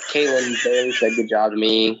 Caitlin barely said good job to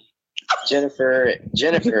me. Jennifer,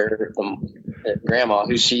 grandma,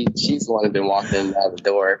 who she's the one who's been walking in and out of the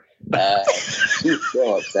door. She's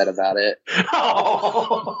still upset about it. But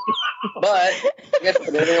I guess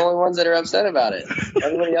they're the only ones that are upset about it.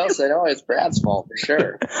 Everybody else said, "Oh, it's Brad's fault for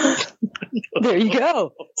sure." There you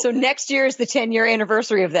go. So next year is the 10-year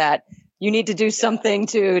anniversary of that. You need to do something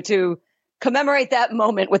to commemorate that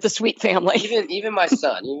moment with the Sweet family. Even my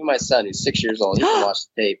son, who's 6 years old, he can watch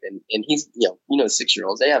the tape, and he's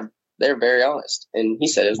 6-year-olds. They're very honest, and he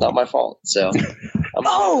said it was not my fault. So,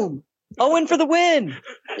 boom, Owen for the win.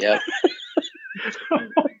 Yep.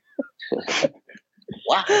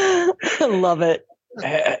 Wow, I love it.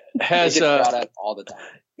 Has it gets brought up all the time.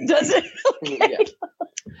 Does it? Yeah.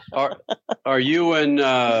 Are you and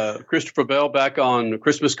Christopher Bell back on the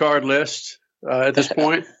Christmas card list at this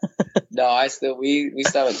point? No, we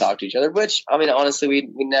still haven't talked to each other. Which, I mean, honestly, we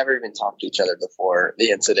never even talked to each other before the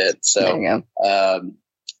incident. So,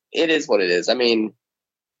 it is what it is. I mean,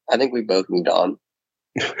 I think we both moved on.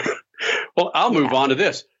 Well, I'll move on to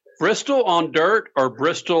this: Bristol on dirt or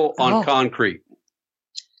Bristol on concrete?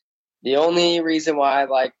 The only reason why I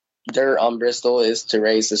like dirt on Bristol is to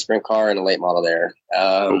race a sprint car and a late model there.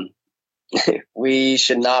 We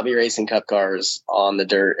should not be racing cup cars on the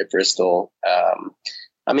dirt at Bristol.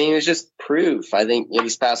 I mean, it was just proof. I think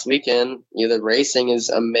this past weekend, the racing is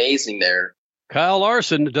amazing there. Kyle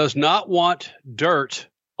Larson does not want dirt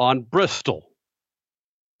on Bristol.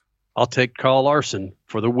 I'll take Kyle Larson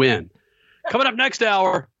for the win. Coming up next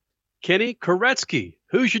hour, Kenny Koretsky.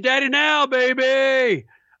 Who's your daddy now, baby?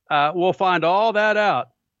 We'll find all that out.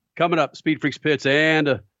 Coming up, Speed Freaks Pits and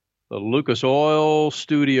the Lucas Oil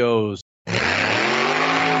Studios.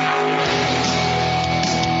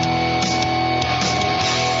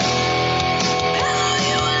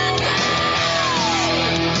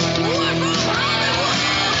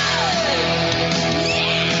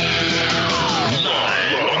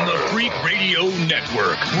 Radio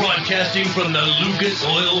Network, broadcasting from the Lucas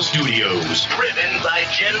Oil Studios. Driven by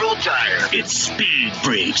General Tire. It's Speed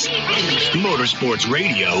Freaks. Motorsports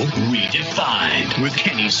Radio redefined with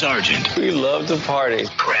Kenny Sargent. We love to party.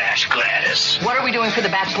 Crash Gladys. What are we doing for the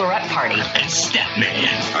bachelorette party? And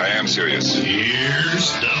Statman. I am serious.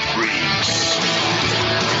 Here's the Freaks.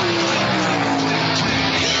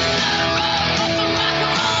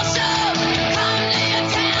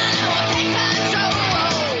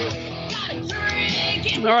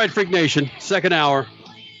 All right, Freak Nation, second hour.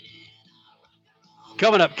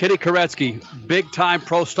 Coming up, Kenny Koretsky, big-time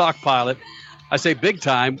pro stock pilot. I say big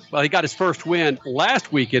time. Well, he got his first win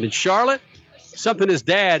last weekend in Charlotte. Something his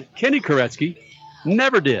dad, Kenny Koretsky,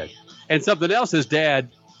 never did. And something else his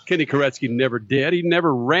dad, Kenny Koretsky, never did. He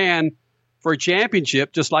never ran for a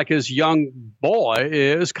championship, just like his young boy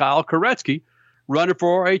is, Kyle Koretsky, running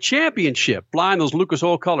for a championship. Flying those Lucas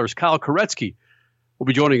Oil colors, Kyle Koretsky will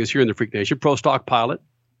be joining us here in the Freak Nation, pro stock pilot.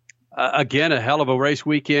 Again, a hell of a race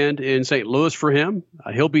weekend in St. Louis for him.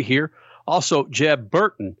 He'll be here. Also, Jeb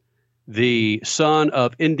Burton, the son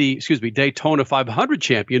of Daytona 500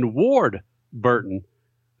 champion Ward Burton,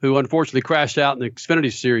 who unfortunately crashed out in the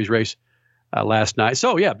Xfinity Series race last night.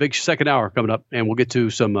 So, yeah, big second hour coming up, and we'll get to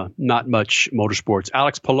some not much motorsports.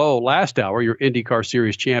 Alex Palou, last hour, your IndyCar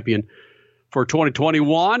Series champion for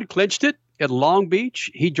 2021, clinched it at Long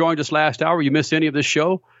Beach. He joined us last hour. You missed any of this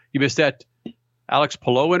show? You missed that Alex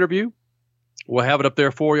Palou interview? We'll have it up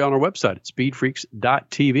there for you on our website at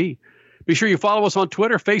speedfreaks.tv. Be sure you follow us on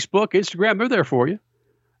Twitter, Facebook, Instagram. They're there for you.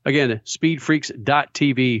 Again,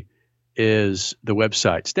 speedfreaks.tv is the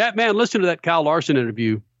website. Statman, listen to that Kyle Larson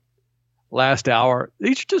interview last hour.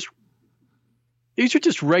 These are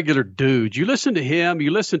just regular dudes. You listen to him.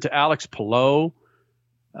 You listen to Alex Palou,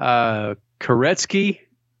 Koretsky,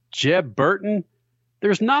 Jeb Burton.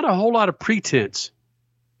 There's not a whole lot of pretense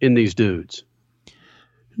in these dudes.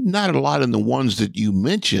 Not a lot in the ones that you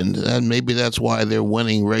mentioned, and maybe that's why they're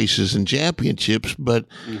winning races and championships. But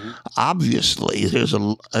obviously, there's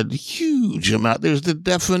a huge amount. There's the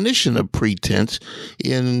definition of pretense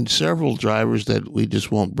in several drivers that we just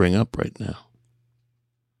won't bring up right now.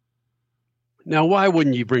 Now, why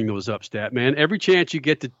wouldn't you bring those up, Statman? Every chance you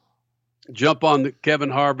get to jump on the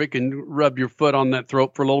Kevin Harvick and rub your foot on that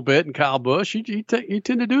throat for a little bit, and Kyle Busch, you tend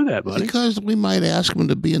to do that, buddy. Because we might ask him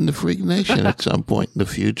to be in the Freak Nation at some point in the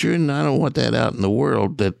future, and I don't want that out in the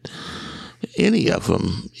world that any of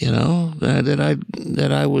them, that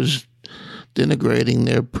I was denigrating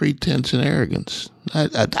their pretense and arrogance.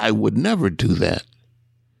 I would never do that.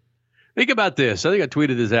 Think about this. I think I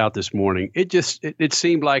tweeted this out this morning. It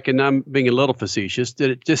seemed like, and I'm being a little facetious,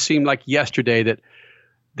 that it just seemed like yesterday that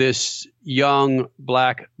this young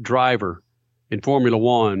black driver in Formula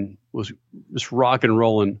One was just rock and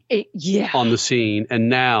rolling on the scene. And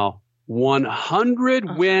now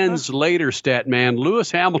 100 wins later, Statman,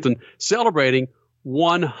 Lewis Hamilton celebrating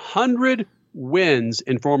 100 wins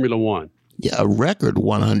in Formula One. Yeah, a record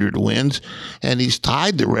 100 wins, and he's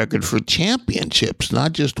tied the record for championships,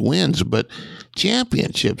 not just wins, but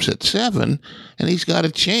championships at 7, and he's got a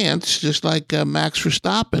chance, just like Max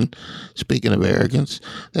Verstappen, speaking of arrogance,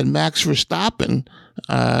 that Max Verstappen,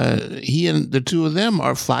 he and the two of them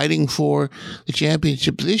are fighting for the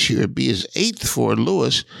championship this year. It'd be his 8th for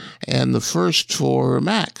Lewis and the 1st for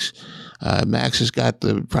Max. Max has got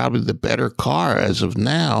probably the better car as of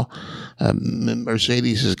now.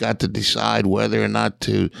 Mercedes has got to decide whether or not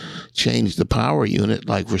to change the power unit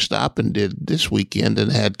like Verstappen did this weekend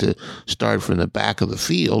and had to start from the back of the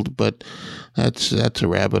field. But that's a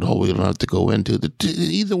rabbit hole we don't have to go into.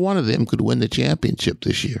 Either one of them could win the championship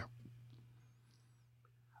this year.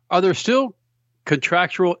 Are there still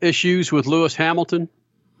contractual issues with Lewis Hamilton?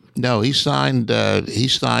 No, he signed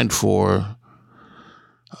for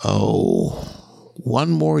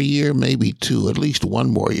 1 more year, maybe 2, at least 1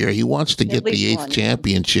 more year. He wants to get the 8th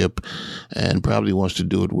championship and probably wants to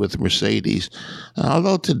do it with Mercedes.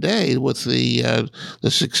 Although today, with the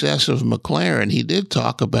success of McLaren, he did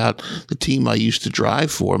talk about the team I used to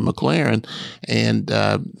drive for, McLaren, and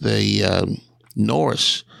the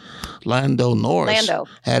Lando Norris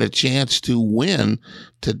had a chance to win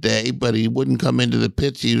today, but he wouldn't come into the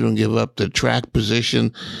pits. He didn't give up the track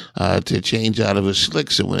position to change out of his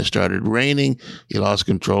slicks. And when it started raining, he lost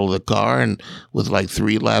control of the car, and with like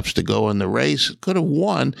 3 laps to go in the race, could have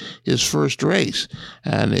won his first race.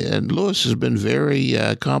 And Lewis has been very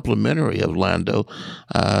complimentary of Lando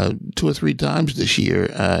 2 or 3 times this year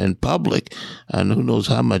in public, and who knows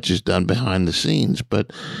how much is done behind the scenes.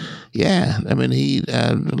 But yeah, I mean,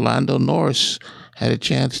 Lando Norris had a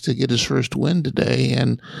chance to get his first win today,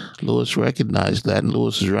 and Lewis recognized that, and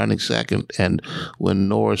Lewis is running second. And when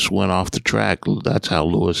Norris went off the track, that's how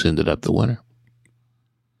Lewis ended up the winner.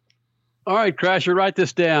 All right, Crasher, write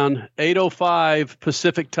this down. 8:05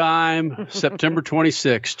 Pacific time, September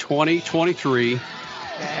 26, 2023.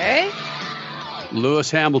 Okay.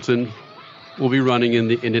 Lewis Hamilton will be running in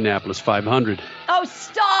the Indianapolis 500. Oh,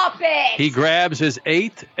 stop it! He grabs his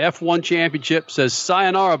 8th F1 championship, says,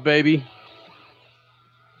 sayonara, baby.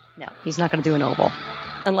 No, he's not going to do an oval.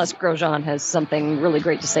 Unless Grosjean has something really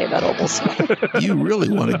great to say about ovals. You really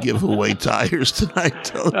want to give away tires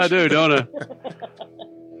tonight, don't you? I do, don't I?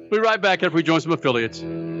 We'll be right back after we join some affiliates.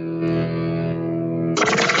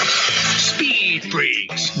 Speed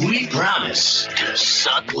Freaks, we promise to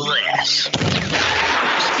suck less.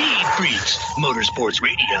 Speed Freaks, Motorsports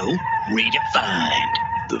Radio, redefined.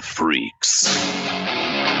 The Freaks.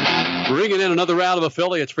 Bringing in another round of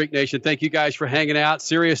affiliates, Freak Nation. Thank you guys for hanging out.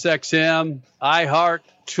 Sirius XM, iHeart,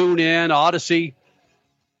 TuneIn, Odyssey.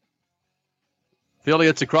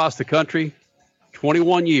 Affiliates across the country.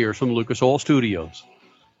 21 years from Lucas Oil Studios.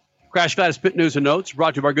 Crash Gladys Pit News and Notes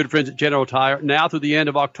brought to you by our good friends at General Tire. Now through the end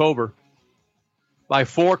of October. Buy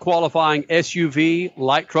 4 qualifying SUV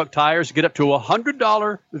light truck tires. Get up to a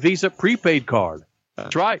 $100 Visa prepaid card.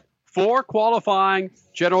 That's right. 4 qualifying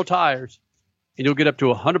General Tires. And you'll get up to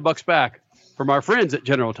 $100 back from our friends at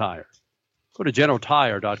General Tire. Go to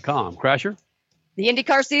generaltire.com. Crasher? The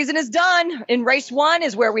IndyCar season is done. In race 1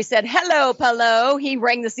 is where we said, hello, Palo. He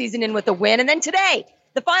rang the season in with a win. And then today,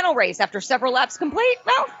 the final race, after several laps complete,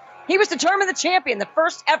 well, he was determined the champion, the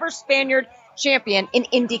first ever Spaniard champion in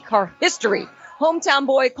IndyCar history. Hometown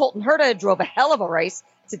boy Colton Herta drove a hell of a race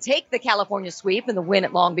to take the California sweep and the win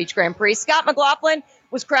at Long Beach Grand Prix. Scott McLaughlin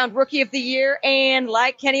was crowned Rookie of the Year. And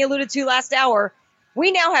like Kenny alluded to last hour,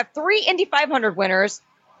 we now have 3 Indy 500 winners,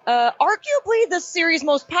 arguably the series'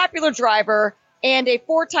 most popular driver, and a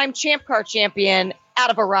 4-time Champ Car champion out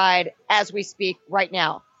of a ride as we speak right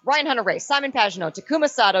now. Ryan Hunter-Reay, Simon Pagenaud, Takuma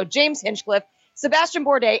Sato, James Hinchcliffe, Sebastian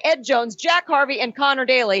Bourdais, Ed Jones, Jack Harvey, and Connor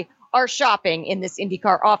Daly are shopping in this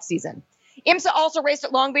IndyCar offseason. IMSA also raced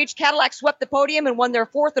at Long Beach. Cadillac swept the podium and won their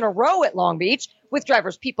 4th in a row at Long Beach with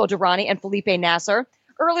drivers Pipo Derani and Felipe Nasser.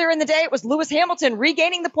 Earlier in the day, it was Lewis Hamilton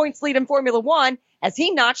regaining the points lead in Formula One as he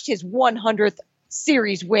notched his 100th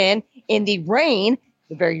series win in the rain,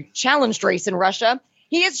 the very challenged race in Russia.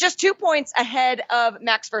 He is just 2 points ahead of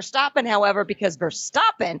Max Verstappen, however, because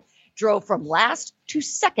Verstappen drove from last to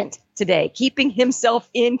second today, keeping himself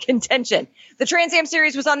in contention. The Trans Am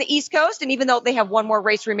Series was on the East Coast, and even though they have one more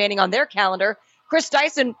race remaining on their calendar, Chris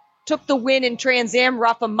Dyson took the win in Trans Am,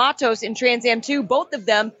 Rafa Matos in Trans Am 2, both of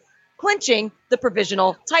them clinching the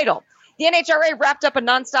provisional title. The NHRA wrapped up a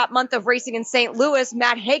nonstop month of racing in St. Louis.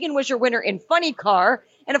 Matt Hagan was your winner in Funny Car.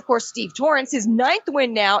 And, of course, Steve Torrence, his 9th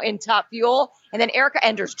win now in Top Fuel. And then Erica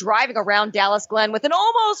Enders driving around Dallas Glen with an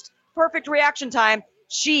almost perfect reaction time.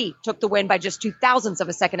 She took the win by just 0.02 of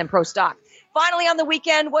a second in Pro Stock. Finally, on the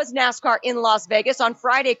weekend was NASCAR in Las Vegas. On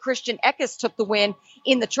Friday, Christian Eckes took the win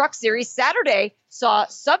in the Truck Series. Saturday saw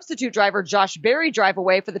substitute driver Josh Berry drive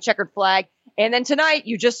away for the checkered flag. And then tonight,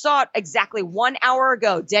 you just saw it exactly 1 hour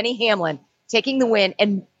ago, Denny Hamlin taking the win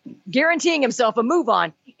and guaranteeing himself a move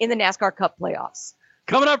on in the NASCAR Cup playoffs.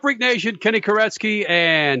 Coming up, Freak Nation, Kenny Koretsky,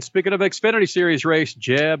 and speaking of Xfinity Series race,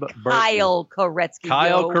 Jeb Burton. Kyle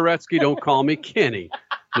Koretsky, don't call me Kenny.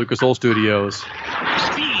 Lucas Oil Studios.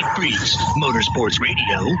 Speed Freaks, Motorsports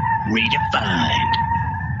Radio, redefined.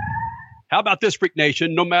 How about this, Freak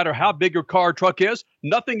Nation? No matter how big your car or truck is,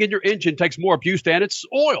 nothing in your engine takes more abuse than its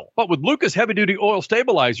oil. But with Lucas Heavy Duty Oil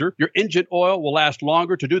Stabilizer, your engine oil will last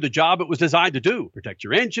longer to do the job it was designed to do. Protect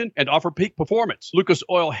your engine and offer peak performance. Lucas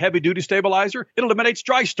Oil Heavy Duty Stabilizer, it eliminates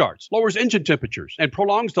dry starts, lowers engine temperatures, and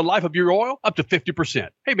prolongs the life of your oil up to 50%.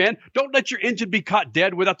 Hey man, don't let your engine be caught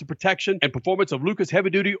dead without the protection and performance of Lucas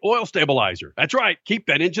Heavy Duty Oil Stabilizer. That's right, keep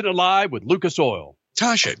that engine alive with Lucas Oil.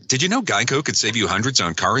 Tasha, did you know Geico could save you hundreds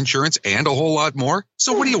on car insurance and a whole lot more?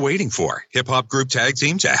 So what are you waiting for? Hip Hop Group Tag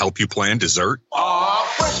Team to help you plan dessert?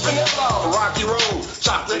 Fresh vanilla, Rocky Road,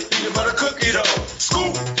 chocolate peanut butter cookie dough.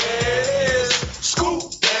 Scoop, that is, scoop,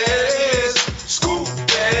 that is, scoop,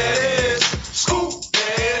 that is, scoop,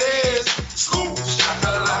 that is, scoop,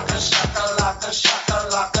 shakalaka, shakalaka,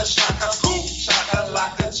 shakalaka, shaka, scoop,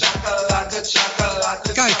 shakalaka, shakalaka,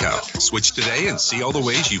 shakalaka. Geico. Switch today and see all the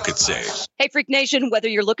ways you could save. Hey, Freak Nation, whether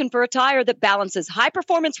you're looking for a tire that balances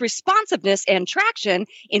high-performance responsiveness and traction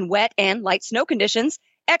in wet and light snow conditions,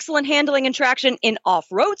 excellent handling and traction in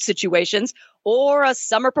off-road situations, or a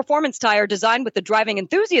summer performance tire designed with the driving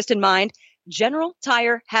enthusiast in mind, General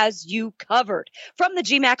Tire has you covered. From the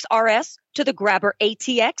G-Max RS to the Grabber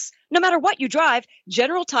ATX, no matter what you drive,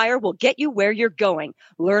 General Tire will get you where you're going.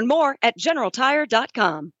 Learn more at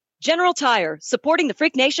GeneralTire.com. General Tire, supporting the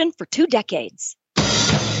Freak Nation for 2 decades.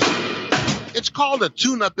 It's called a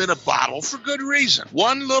tune-up in a bottle for good reason.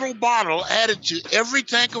 One little bottle added to every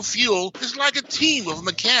tank of fuel is like a team of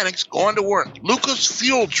mechanics going to work. Lucas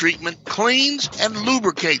Fuel Treatment cleans and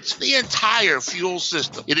lubricates the entire fuel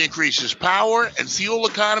system. It increases power and fuel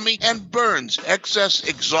economy and burns excess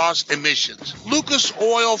exhaust emissions. Lucas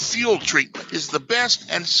Oil Fuel Treatment is the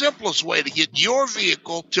best and simplest way to get your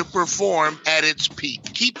vehicle to perform at its peak.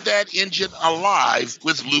 Keep that engine alive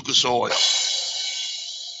with Lucas Oil.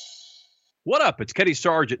 What up? It's Kenny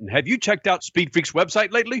Sargent, and have you checked out Speed Freaks'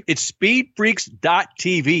 website lately? It's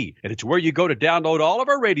speedfreaks.tv, and it's where you go to download all of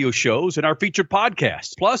our radio shows and our featured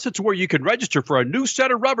podcasts. Plus, it's where you can register for a new set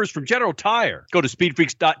of rubbers from General Tire. Go to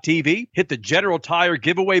speedfreaks.tv, hit the General Tire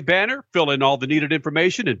giveaway banner, fill in all the needed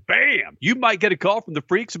information, and bam! You might get a call from the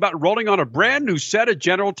freaks about rolling on a brand new set of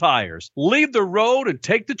General Tires. Leave the road and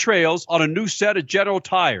take the trails on a new set of General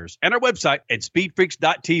Tires. And our website at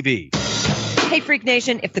speedfreaks.tv. Hey, Freak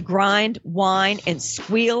Nation, if the grind, whine, and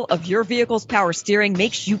squeal of your vehicle's power steering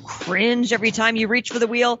makes you cringe every time you reach for the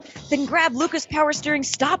wheel, then grab Lucas Power Steering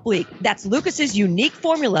Stop Leak. That's Lucas's unique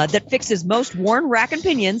formula that fixes most worn rack and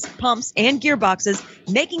pinions, pumps, and gearboxes,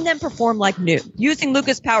 making them perform like new. Using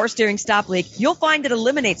Lucas Power Steering Stop Leak, you'll find it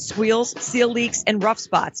eliminates squeals, seal leaks, and rough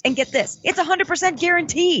spots. And get this, it's 100%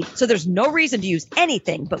 guaranteed, so there's no reason to use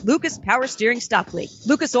anything but Lucas Power Steering Stop Leak.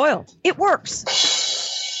 Lucas Oil, it works.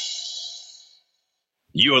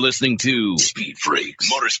 You're listening to Speed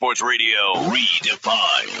Freaks Motorsports Radio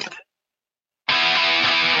Redefined.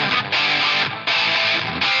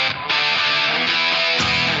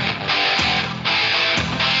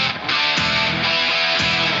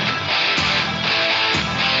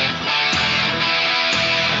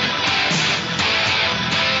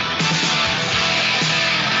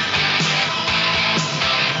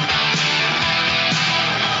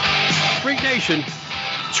 Freak Nation,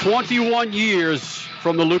 21 years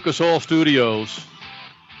from the Lucas Oil Studios.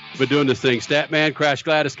 Been doing this thing. Statman, Crash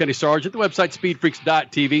Gladys, Kenny Sargent, the website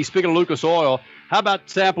speedfreaks.tv. Speaking of Lucas Oil, how about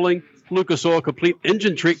sampling Lucas Oil Complete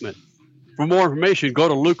Engine Treatment? For more information, go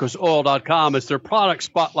to lucasoil.com. It's their product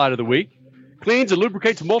spotlight of the week. Cleans and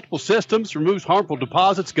lubricates multiple systems, removes harmful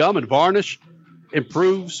deposits, gum, and varnish,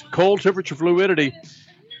 improves cold temperature fluidity,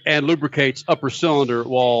 and lubricates upper cylinder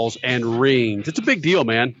walls and rings. It's a big deal,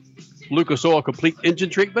 man. Lucas Oil Complete Engine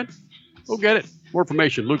Treatment. Go get it. More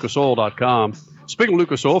information, lucasoil.com. Speaking of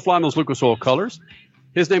Lucas Oil, flying those Lucas Oil colors.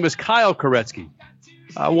 His name is Kyle Koretsky.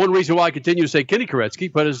 One reason why I continue to say Kenny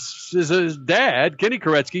Koretsky, but his dad, Kenny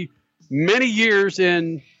Koretsky, many years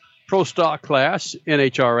in pro stock class,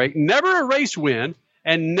 NHRA, never a race win,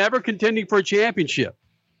 and never contending for a championship.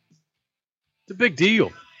 It's a big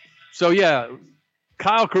deal. So, yeah,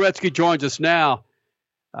 Kyle Koretsky joins us now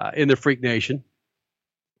in the Freak Nation.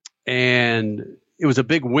 And it was a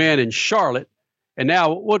big win in Charlotte. And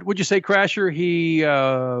now, what would you say, Crasher? He I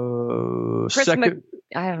don't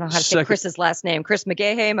know how to say Chris's last name. Chris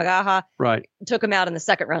Magaha. Right. Took him out in the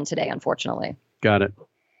second round today, unfortunately. Got it.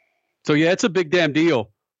 So, yeah, it's a big damn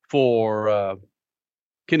deal for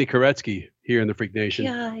Kenny Koretsky here in the Freak Nation.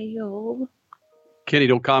 Kyle. Kenny,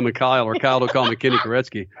 don't call me Kyle, or Kyle, don't call me Kenny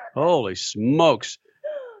Koretsky. Holy smokes.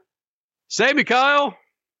 Save me, Kyle.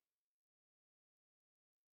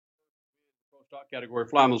 Category,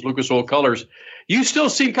 flying those Lucas Oil colors. You still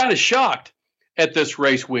seem kind of shocked at this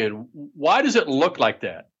race win. Why does it look like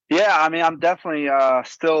that? Yeah, I mean, I'm definitely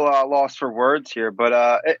still lost for words here,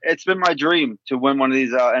 but it's been my dream to win one of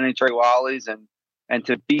these NHRA Wallies and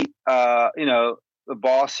to beat the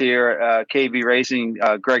boss here, KB Racing,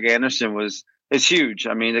 Greg Anderson is huge.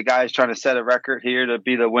 I mean, the guy's trying to set a record here to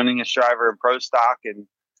be the winningest driver in pro stock, and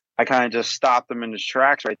I kind of just stopped him in his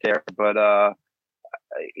tracks right there. But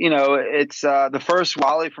it's the first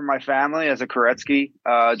Wally for my family as a Koretsky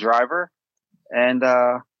driver. And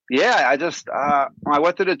I just when I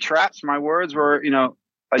went through the traps, my words were,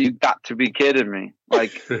 you got to be kidding me.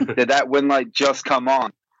 Like, did that win light just come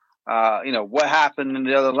on? What happened in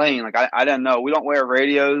the other lane? Like, I didn't know. We don't wear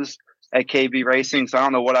radios at KB Racing, so I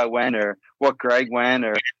don't know what I went or what Greg went.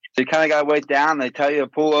 Or so you kind of got to wait down. They tell you to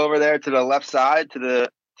pull over there to the left side to the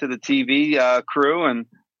TV crew, and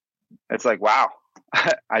it's like, wow.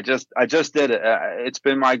 I just did it. It's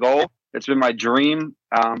been my goal. It's been my dream.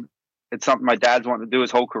 It's something my dad's wanted to do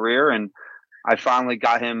his whole career, and I finally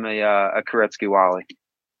got him a Koretsky Wally.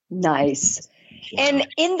 Nice. And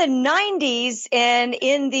in the 90s and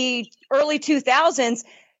in the early 2000s,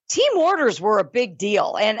 team orders were a big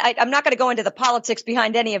deal. And I'm not going to go into the politics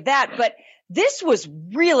behind any of that, but this was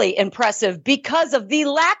really impressive because of the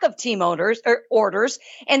lack of team orders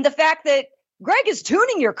and the fact that Greg is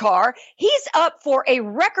tuning your car. He's up for a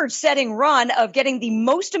record-setting run of getting the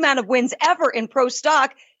most amount of wins ever in pro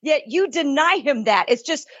stock, yet you deny him that. It's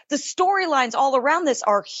just the storylines all around this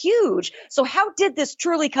are huge. So how did this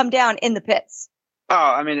truly come down in the pits? Oh,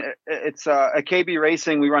 I mean, it's at KB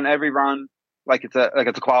Racing. We run every run like it's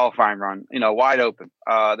a qualifying run, wide open.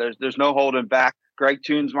 There's no holding back. Greg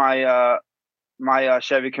tunes my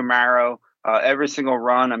Chevy Camaro every single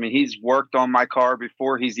run. I mean, he's worked on my car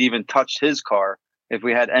before he's even touched his car. If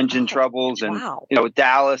we had engine troubles and with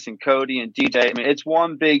Dallas and Cody and DJ, I mean, it's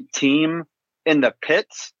one big team in the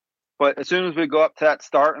pits. But as soon as we go up to that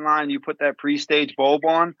starting line, you put that pre-stage bulb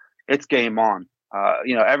on, it's game on.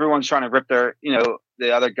 Everyone's trying to rip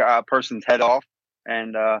the other person's head off,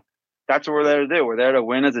 and that's what we're there to do. We're there to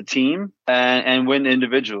win as a team and win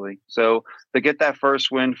individually. So to get that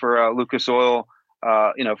first win for Lucas Oil,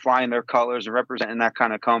 flying their colors and representing that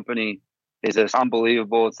kind of company is just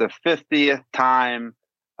unbelievable. It's the 50th time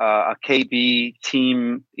a KB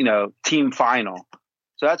team final.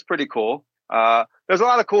 So that's pretty cool. There's a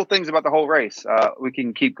lot of cool things about the whole race. We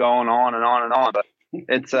can keep going on and on and on, but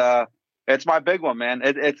it's my big one, man.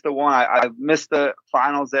 It's the one I missed the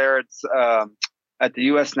finals there. It's at the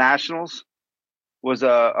U.S. Nationals was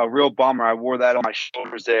a real bummer. I wore that on my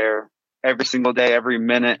shoulders there every single day, every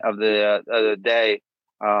minute of the day.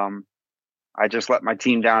 I just let my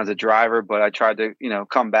team down as a driver, but I tried to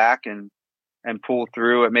come back and pull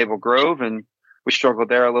through at Maple Grove, and we struggled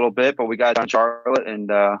there a little bit, but we got done Charlotte, and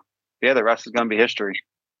the rest is going to be history.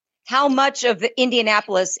 How much of the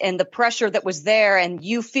Indianapolis and the pressure that was there and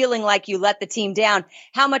you feeling like you let the team down,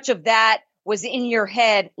 how much of that was in your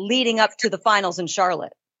head leading up to the finals in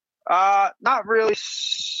Charlotte? Not really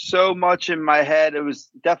so much in my head. It was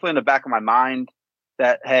definitely in the back of my mind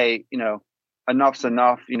that, hey, enough's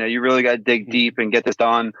enough. You really got to dig deep and get this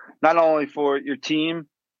done, not only for your team,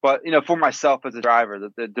 but, for myself as a driver,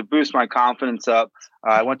 to boost my confidence up.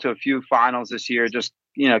 I went to a few finals this year, just,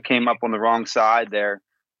 came up on the wrong side there.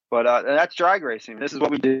 But that's drag racing. This is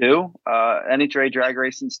what we do. NHRA drag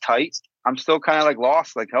racing's tight. I'm still kind of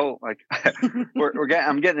lost. I'm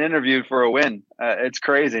getting interviewed for a win. It's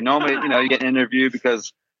crazy. Normally, you get interviewed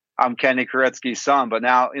because I'm Kenny Koretsky's son, but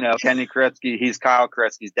now, Kenny Koretsky, he's Kyle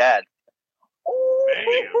Koretsky's dad.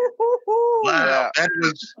 Wow,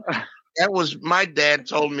 that was my dad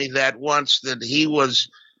told me that once, that he was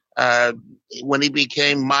when he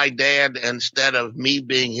became my dad instead of me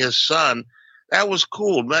being his son. That was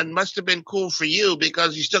cool, man. Must have been cool for you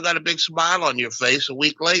because you still got a big smile on your face a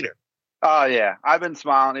week later. Oh, yeah. I've been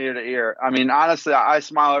smiling ear to ear. I mean, honestly, I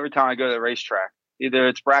smile every time I go to the racetrack. Either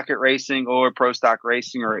it's bracket racing or pro stock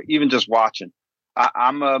racing or even just watching.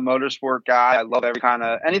 I'm a motorsport guy. I love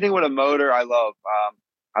anything with a motor. I love.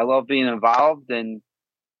 I love being involved. And,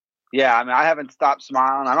 yeah, I mean, I haven't stopped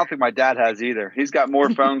smiling. I don't think my dad has either. He's got more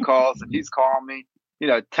phone calls, and he's calling me,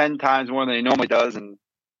 10 times more than he normally does. And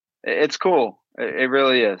it's cool. It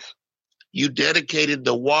really is. You dedicated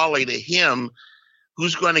the Wally to him.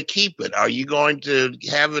 Who's going to keep it? Are you going to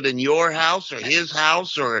have it in your house or his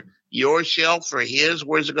house or your shelf or his?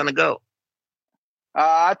 Where's it going to go?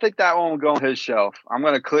 I think that one will go on his shelf. I'm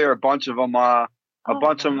going to clear a bunch of them, off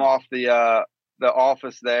the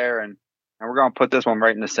office there, and we're going to put this one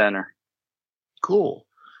right in the center. Cool.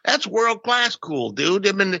 That's world class cool, dude.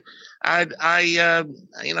 I mean,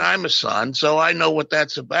 I'm a son, so I know what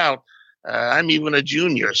that's about. I'm even a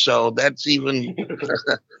junior, so that's even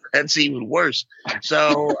that's even worse.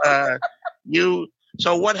 So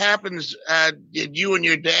so what happens? Did you and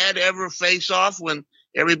your dad ever face off when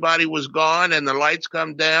everybody was gone and the lights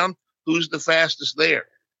come down? Who's the fastest there?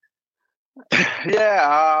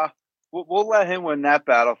 Yeah, we'll let him win that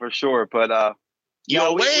battle for sure. But we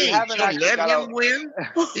haven't let him win.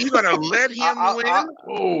 You gonna let him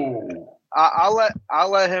win? I'll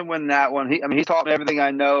let him win that one. He taught me everything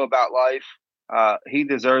I know about life. He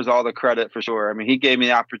deserves all the credit for sure. I mean, he gave me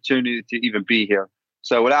the opportunity to even be here.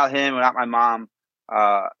 So without him, without my mom,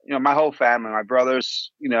 my whole family, my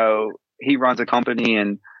brothers, he runs a company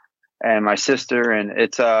and my sister, and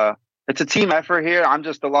it's a team effort here. I'm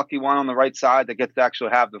just the lucky one on the right side that gets to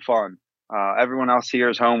actually have the fun. Everyone else here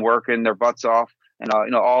is home working their butts off,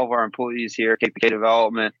 and all of our employees here, KPK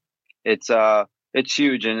Development, it's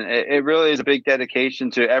huge, and it really is a big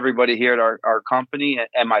dedication to everybody here at our company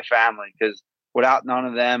and my family, because without none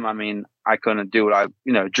of them, I mean, I couldn't do what I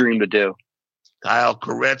dreamed to do. Kyle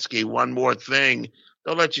Koretsky, one more thing.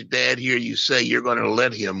 Don't let your dad hear you say you're going to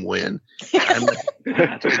let him win. In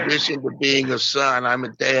addition to being a son, I'm a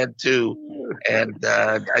dad too. And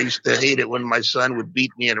I used to hate it when my son would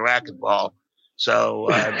beat me in racquetball. So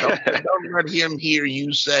don't let him hear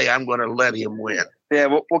you say I'm going to let him win. Yeah,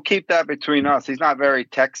 we'll keep that between us. He's not very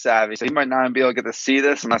tech savvy, so he might not even be able to get to see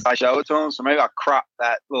this unless I show it to him. So maybe I'll crop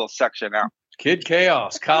that little section out. Kid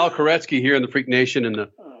Chaos, Kyle Koretsky here in the Freak Nation in the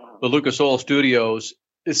Lucas Oil Studios.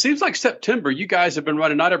 It seems like September, you guys have been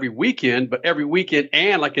running not every weekend, but every weekend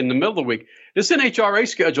and like in the middle of the week. This NHRA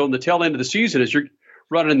schedule in the tail end of the season, as you're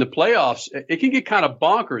running in the playoffs, it can get kind of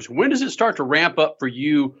bonkers. When does it start to ramp up for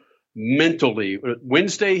you mentally?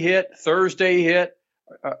 Wednesday hit, Thursday hit?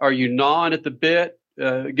 Are you gnawing at the bit,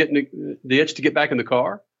 getting the itch to get back in the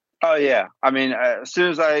car? Oh yeah, I mean, as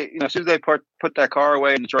soon as they put that car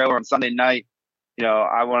away in the trailer on Sunday night,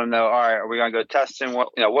 I want to know. All right, are we gonna go testing?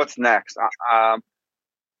 What's next?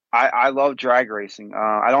 I love drag racing.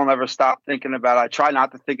 I don't ever stop thinking about it. I try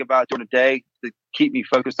not to think about it during the day to keep me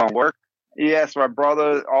focused on work. Yes, my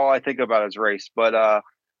brother, all I think about is race. But,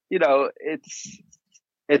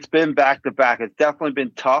 it's been back to back. It's definitely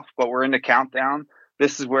been tough, but we're in the countdown.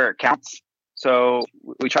 This is where it counts. So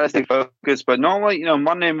we try to stay focused. But normally,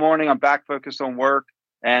 Monday morning, I'm back focused on work.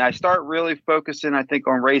 And I start really focusing, I think,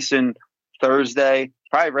 on racing Thursday,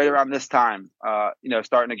 probably right around this time,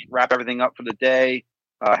 starting to wrap everything up for the day.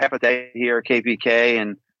 Half a day here at KPK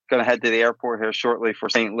and going to head to the airport here shortly for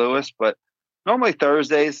St. Louis. But normally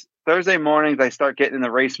Thursday mornings, I start getting in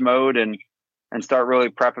the race mode and start really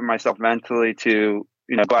prepping myself mentally to,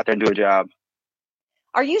 go out there and do a job.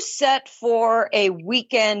 Are you set for a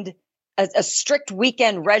weekend, a strict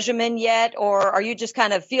weekend regimen yet? Or are you just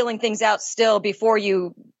kind of feeling things out still before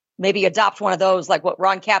you maybe adopt one of those, like what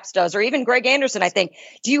Ron Capps does, or even Greg Anderson, I think?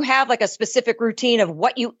 Do you have like a specific routine of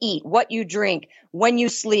what you eat, what you drink, when you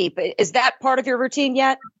sleep? Is that part of your routine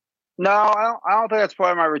yet? No, I don't think that's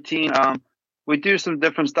part of my routine. We do some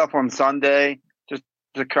different stuff on Sunday just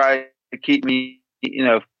to try to keep me,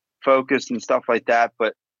 focused and stuff like that.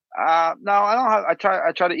 But no, I don't have.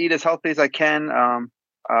 I try to eat as healthy as I can.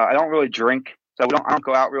 I don't really drink, so I don't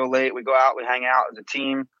go out real late. We go out, we hang out as a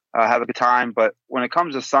team. Have a good time. But when it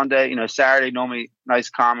comes to Sunday, Saturday, normally nice,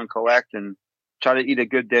 calm and collect and try to eat a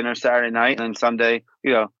good dinner Saturday night. And then Sunday,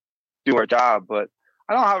 do our job. But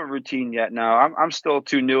I don't have a routine yet. No, I'm still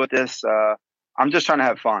too new at this. I'm just trying to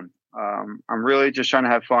have fun. I'm really just trying to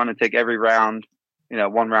have fun and take every round,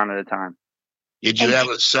 one round at a time. Did you have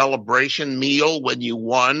a celebration meal when you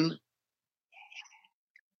won?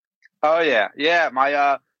 Oh, yeah. Yeah.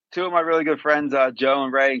 My, two of my really good friends, Joe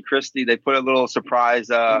and Ray and Christy, they put a little surprise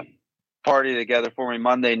party together for me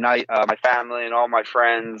Monday night. My family and all my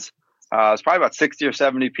friends. It's probably about 60 or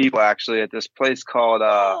 70 people actually at this place called,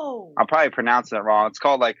 I'm probably pronouncing it wrong. It's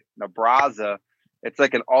called like Nebraza. It's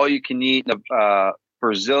like an all-you-can-eat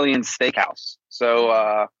Brazilian steakhouse.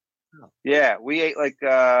 So, yeah, we ate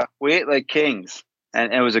like kings,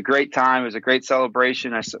 and it was a great time. It was a great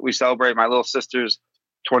celebration. We celebrated my little sister's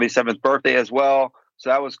 27th birthday as well.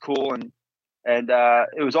 So that was cool. And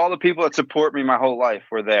it was all the people that support me my whole life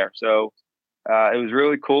were there. So it was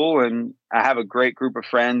really cool. And I have a great group of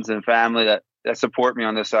friends and family that support me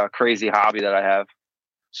on this crazy hobby that I have.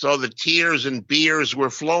 So the tears and beers were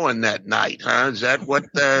flowing that night, huh? Is that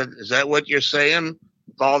what you're saying?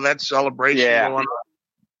 With all that celebration going on?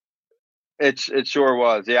 It sure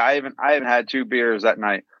was. Yeah, I haven't had 2 beers that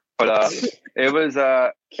night. But it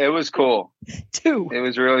was cool. 2. It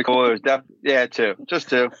was really cool. It was 2. Just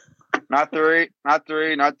 2. Not 3, not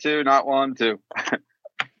 2, not 1, 2.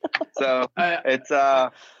 So it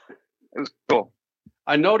was cool.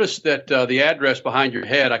 I noticed that the address behind your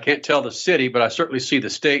head, I can't tell the city, but I certainly see the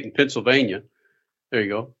state in Pennsylvania. There you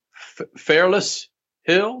go. Fairless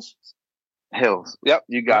Hills? Hills. Yep,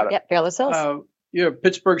 you got it. Yep, Fairless Hills. You're a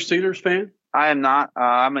Pittsburgh Steelers fan? I am not.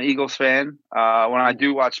 I'm an Eagles fan. When I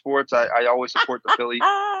do watch sports, I always support the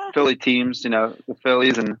Philly teams, the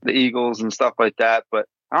Phillies and the Eagles and stuff like that. But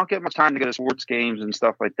I don't get much time to go to sports games and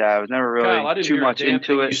stuff like that. I was never really Kyle, too much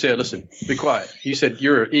into it. You said, listen, be quiet. You said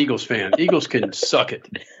you're an Eagles fan. Eagles can suck it.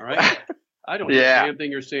 All right. I don't know the damn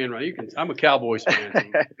thing you're saying right. I'm a Cowboys fan.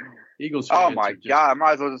 So Eagles fans. Oh my God. I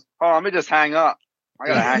might as well just, let me just hang up. I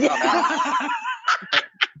got to hang up now.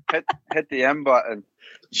 hit the M button.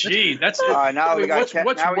 Gee, that's now we got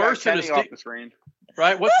what's worse than off the screen.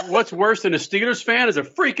 Right? What's worse than a Steelers fan is a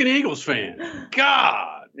freaking Eagles fan.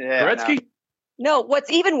 God. Yeah. Gretzky? No, what's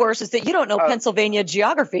even worse is that you don't know Pennsylvania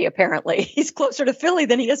geography, apparently. He's closer to Philly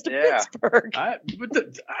than he is to Pittsburgh. I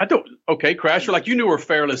don't. Okay, Crasher, like you knew where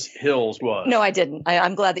Fairless Hills was. No, I didn't.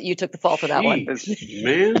 I'm glad that you took the fall for that one.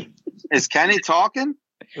 Man. Is Kenny talking?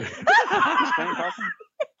 I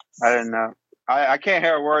didn't know. I can't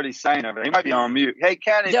hear a word he's saying over there. He might be on mute. Hey,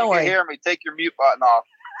 Kenny, if you can hear me, take your mute button off.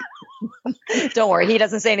 Don't worry. He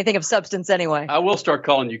doesn't say anything of substance anyway. I will start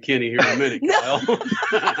calling you Kenny here in a minute, Kyle.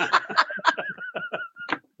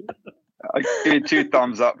 I'll give you 2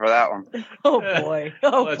 thumbs up for that one. Oh, boy.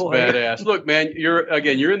 Oh, that's boy. badass. Look, man, you're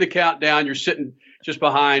in the countdown. You're sitting just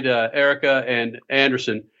behind Erica and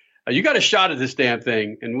Anderson. You got a shot at this damn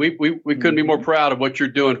thing, and we couldn't be more proud of what you're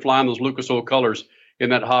doing, flying those Lucas Oil colors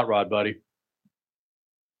in that hot rod, buddy.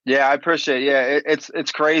 Yeah, I appreciate it. Yeah,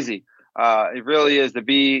 it's crazy. It really is to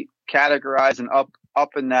be categorized and up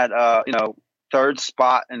in that 3rd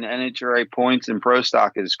spot in the NHRA points in Pro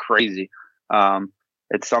Stock is crazy.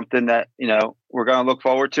 It's something that we're going to look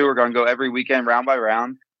forward to. We're going to go every weekend, round by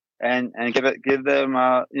round, and give them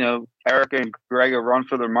Erica and Greg a run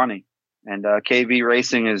for their money. And KV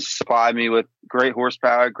Racing has supplied me with great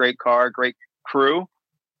horsepower, great car, great crew,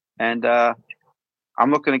 and I'm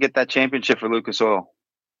looking to get that championship for Lucas Oil.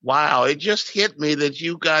 Wow, it just hit me that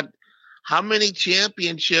you got how many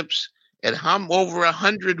championships and over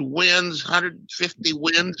 100 wins, 150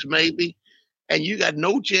 wins maybe, and you got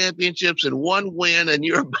no championships and 1 win, and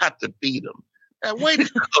you're about to beat them. Way to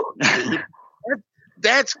go, dude.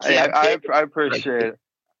 That's I appreciate it.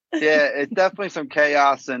 Yeah, it's definitely some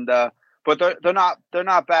chaos, and but they're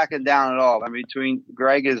not backing down at all. I mean, between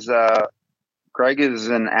Greg is an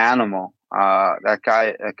animal. That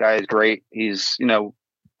guy is great. He's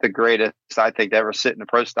the greatest I think to ever sit in a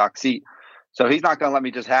Pro Stock seat. So he's not going to let me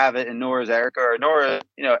just have it, and nor is Erica, or nor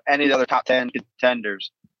any of the other top 10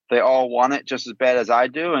 contenders. They all want it just as bad as I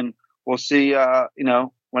do, and we'll see.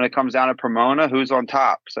 When it comes down to Pomona, who's on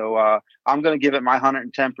top. So I'm going to give it my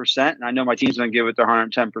 110%, and I know my team's going to give it their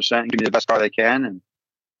 110% and give me the best car they can.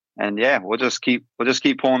 And yeah, we'll just keep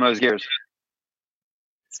pulling those gears.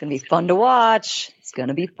 It's going to be fun to watch. It's going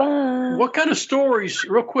to be fun. What kind of stories,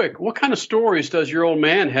 real quick, does your old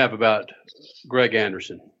man have about Greg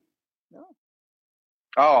Anderson?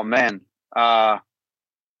 Oh, man. I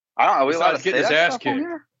don't know. We allowed to getting his ass kicked.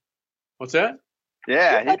 What's that?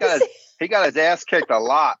 Yeah, he got his ass kicked a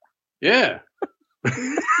lot. Yeah.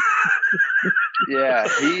 Yeah,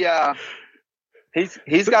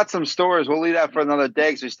 he's got some stories. We'll leave that for another day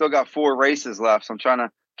because we still got 4 races left. So I'm trying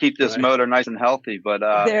to keep this motor nice and healthy. But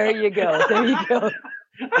there you go.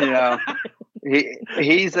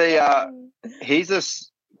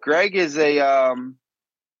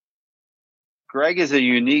 Greg is a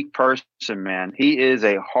unique person, man. He is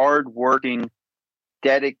a hardworking,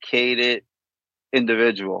 dedicated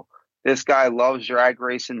individual. This guy loves drag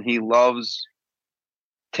racing. He loves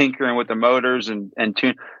tinkering with the motors and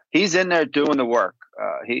tune. He's in there doing the work.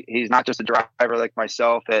 He's not just a driver like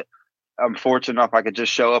myself that I'm fortunate enough I could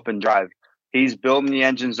just show up and drive. He's building the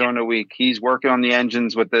engines during the week. He's working on the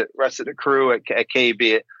engines with the rest of the crew at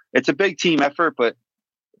KB. It's a big team effort, but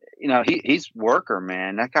he's worker,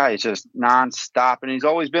 man. That guy is just nonstop, and he's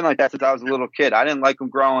always been like that since I was a little kid. I didn't like him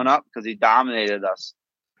growing up because he dominated us.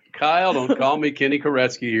 Kyle, don't call me Kenny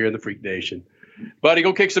Koretsky here in the Freak Nation. Buddy,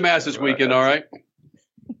 go kick some ass this weekend, all right?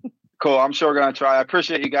 Cool. I'm sure we're going to try. I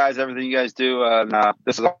appreciate you guys, everything you guys do.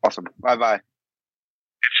 This is awesome. Bye-bye.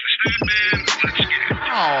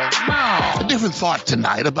 Oh, no. A different thought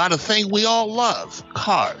tonight about a thing we all love,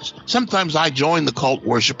 cars. Sometimes I join the cult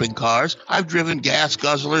worshiping cars. I've driven gas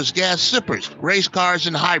guzzlers, gas sippers, race cars,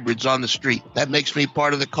 and hybrids on the street. That makes me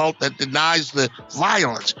part of the cult that denies the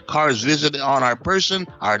violence cars visit on our person,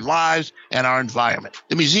 our lives, and our environment.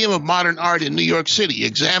 The Museum of Modern Art in New York City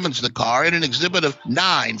examines the car in an exhibit of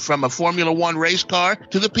 9, from a Formula One race car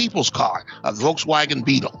to the people's car, a Volkswagen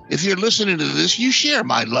Beetle. If you're listening to this, you share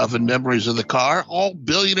my love and memories of the car, all 1.5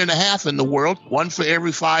 billion in the world, 1 for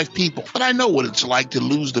every 5 people. But I know what it's like to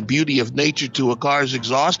lose the beauty of nature to a car's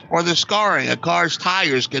exhaust, or the scarring a car's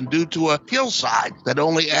tires can do to a hillside that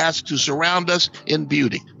only asks to surround us in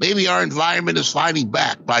beauty. Maybe our environment is fighting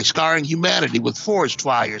back by scarring humanity with forest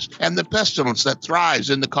fires and the pestilence that thrives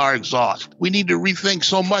in the car exhaust. We need to rethink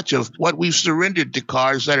so much of what we've surrendered to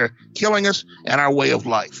cars that are killing us and our way of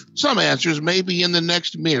life. Some answers may be in the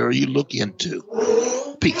next mirror you look into.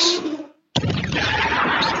 Peace.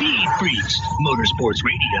 Speed Freaks, Motorsports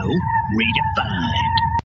Radio, redefined.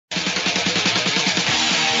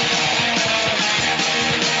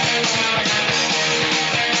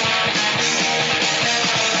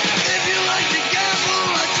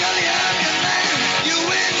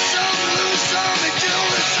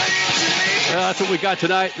 That's what we got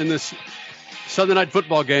tonight in this Sunday night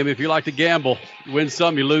football game. If you like to gamble, you win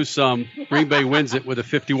some, you lose some. Green Bay wins it with a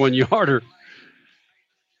 51-yarder.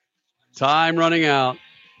 Time running out.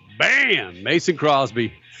 Bam! Mason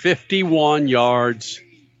Crosby, 51 yards.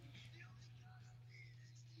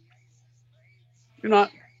 You're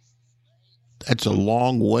not. That's a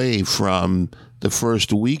long way from the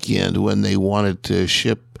first weekend when they wanted to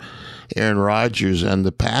ship Aaron Rodgers and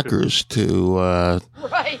the Packers to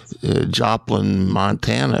Joplin,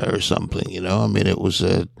 Montana or something, you know? I mean, it was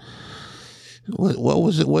a... What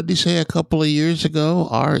was it? What did he say a couple of years ago?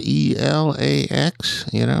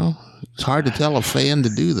 RELAX, you know? It's hard to tell a fan to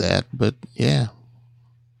do that, but yeah.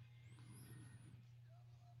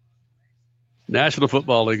 National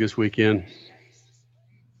Football League this weekend.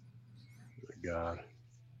 Oh, God.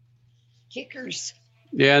 Kickers.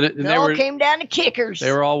 Yeah, and It they all were came down to kickers.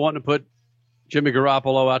 they were all wanting to put Jimmy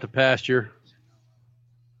Garoppolo out to pasture.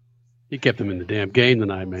 He kept them in the damn game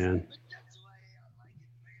tonight, man.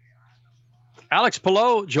 Alex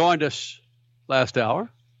Pillow joined us last hour.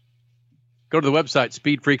 Go to the website,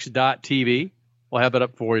 speedfreaks.tv. We'll have it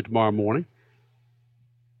up for you tomorrow morning.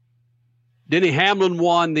 Denny Hamlin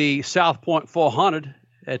won the South Point 400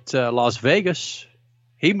 at Las Vegas.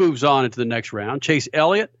 He moves on into the next round. Chase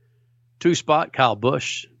Elliott, 2-spot. Kyle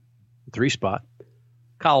Busch, 3-spot.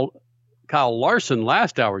 Kyle Larson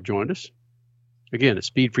last hour joined us. Again, at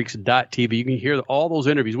speedfreaks.tv. You can hear all those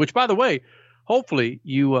interviews, which, by the way, hopefully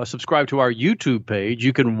you subscribe to our YouTube page.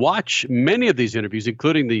 You can watch many of these interviews,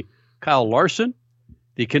 including the Kyle Larson,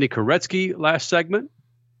 the Kenny Koretsky last segment,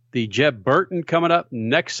 the Jeb Burton coming up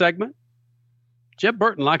next segment. Jeb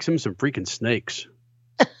Burton likes him some freaking snakes.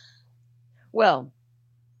 Well,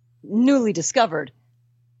 newly discovered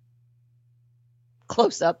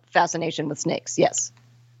close-up fascination with snakes, yes.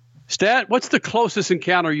 Stat, what's the closest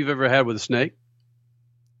encounter you've ever had with a snake?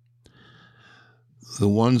 The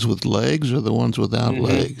ones with legs or the ones without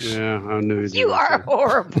legs? Yeah, I knew You are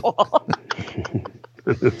horrible.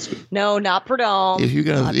 No, not Perdome. If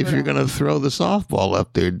you're gonna throw the softball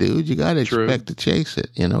up there, dude, you got to expect to chase it.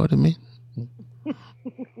 You know what I mean?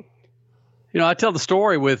 You know, I tell the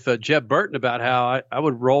story with Jeb Burton about how I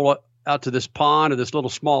would roll out to this pond or this little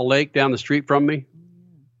small lake down the street from me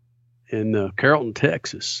in Carrollton,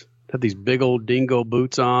 Texas. Had these big old dingo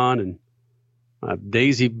boots on and my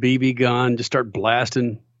Daisy BB gun, just start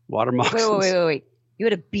blasting water moccasins. Wait. You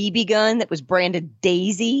had a BB gun that was branded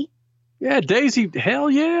Daisy? Yeah, Daisy. Hell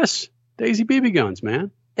yes. Daisy BB guns,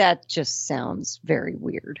 man. That just sounds very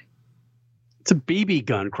weird. It's a BB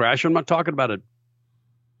gun, Crasher. I'm not talking about a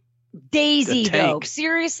Daisy, a though. tank.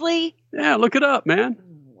 Seriously? Yeah, look it up, man.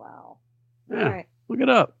 Wow. Yeah, All right. look it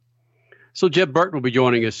up. So Jeb Burton will be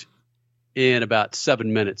joining us in about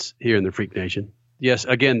 7 minutes here in the Freak Nation. Yes,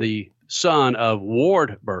 again, the son of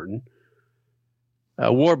Ward Burton.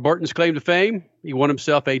 Ward Burton's claim to fame, he won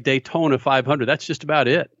himself a Daytona 500. That's just about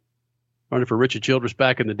it. Running for Richard Childress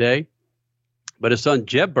back in the day. But his son,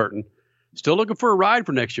 Jeb Burton, still looking for a ride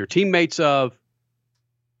for next year. Teammates of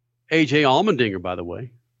A.J. Allmendinger, by the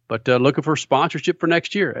way. But looking for sponsorship for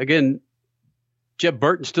next year. Again, Jeb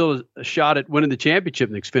Burton still has a shot at winning the championship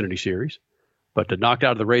in the Xfinity Series. But knocked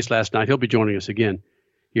out of the race last night. He'll be joining us again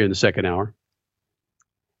here in the second hour.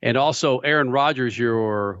 And also Aaron Rodgers,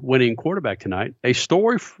 your winning quarterback tonight. A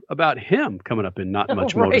story about him coming up in Not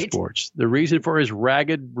Much Motorsports. The reason for his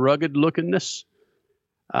rugged lookingness.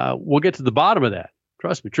 We'll get to the bottom of that.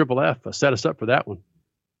 Trust me, Triple F set us up for that one.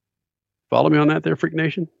 Follow me on that there, Freak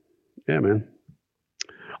Nation? Yeah, man.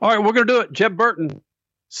 All right, we're going to do it. Jeb Burton,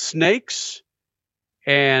 snakes,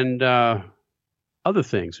 and other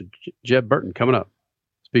things. Jeb Burton coming up.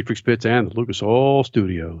 Speed Freaks Pits and the Lucas Oil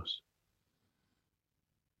Studios.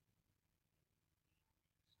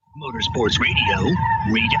 Motorsports Radio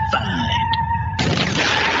redefined.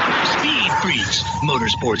 Speed Freaks,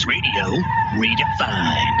 Motorsports Radio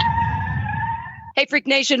redefined. Hey, Freak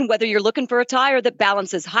Nation, whether you're looking for a tire that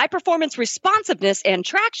balances high performance responsiveness and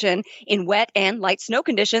traction in wet and light snow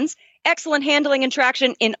conditions, excellent handling and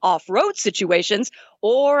traction in off-road situations,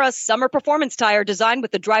 or a summer performance tire designed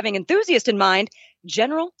with the driving enthusiast in mind,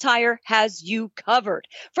 General Tire has you covered.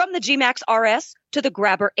 From the G-Max RS to the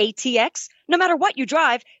Grabber ATX, no matter what you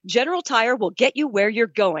drive, General Tire will get you where you're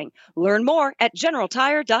going. Learn more at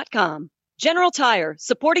GeneralTire.com. General Tire,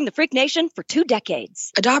 supporting the Freak Nation for 2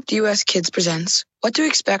 decades. Adopt US Kids presents What to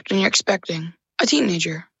Expect When You're Expecting a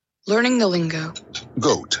Teenager. Learning the lingo.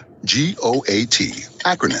 GOAT, G-O-A-T,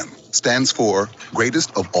 acronym, stands for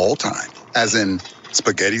Greatest of All Time. As in,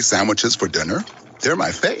 spaghetti sandwiches for dinner? They're my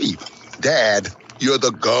fave. Dad, you're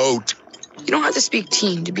the GOAT. You don't have to speak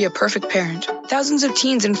teen to be a perfect parent. Thousands of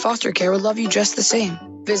teens in foster care will love you just the same.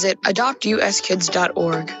 Visit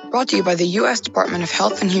adoptuskids.org. Brought to you by the U.S. Department of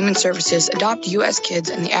Health and Human Services, Adopt U.S. Kids,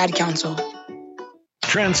 and the Ad Council.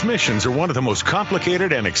 Transmissions are one of the most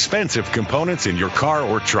complicated and expensive components in your car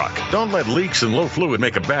or truck. Don't let leaks and low fluid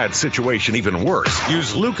make a bad situation even worse.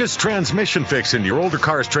 Use Lucas Transmission Fix in your older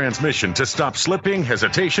car's transmission to stop slipping,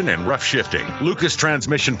 hesitation, and rough shifting. Lucas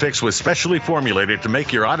Transmission Fix was specially formulated to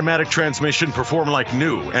make your automatic transmission perform like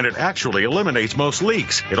new, and it actually eliminates most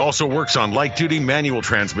leaks. It also works on light-duty manual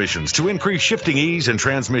transmissions to increase shifting ease and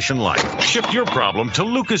transmission life. Shift your problem to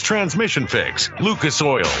Lucas Transmission Fix. Lucas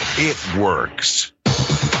Oil. It works.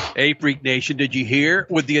 Hey, Freak Nation, did you hear?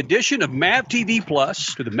 With the addition of MAV TV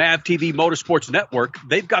Plus to the MAV TV Motorsports Network,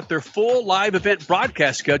 they've got their full live event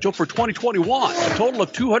broadcast schedule for 2021. A total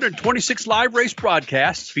of 226 live race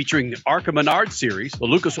broadcasts featuring the ARCA Menard Series, the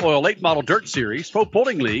Lucas Oil Late Model Dirt Series, Pro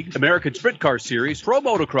Pulling League, American Sprint Car Series, Pro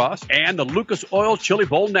Motocross, and the Lucas Oil Chili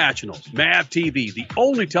Bowl Nationals. MAV TV, the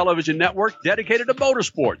only television network dedicated to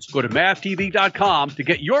motorsports. Go to mavtv.com to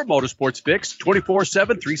get your motorsports fix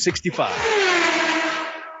 24/7, 365.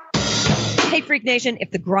 Hey, Freak Nation,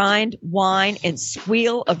 if the grind, whine, and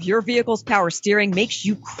squeal of your vehicle's power steering makes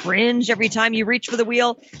you cringe every time you reach for the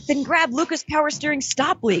wheel, then grab Lucas Power Steering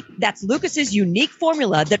Stop Leak. That's Lucas's unique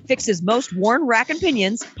formula that fixes most worn rack and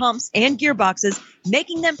pinions, pumps, and gearboxes,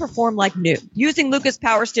 making them perform like new. Using Lucas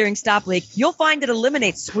Power Steering Stop Leak, you'll find it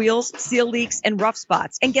eliminates squeals, seal leaks, and rough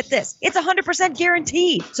spots. And get this, it's 100%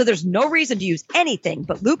 guaranteed, so there's no reason to use anything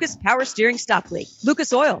but Lucas Power Steering Stop Leak.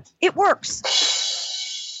 Lucas Oil, it works.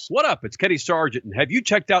 What up? It's Kenny Sargent, and have you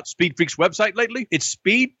checked out Speed Freaks' website lately? It's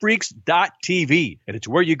speedfreaks.tv, and it's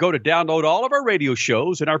where you go to download all of our radio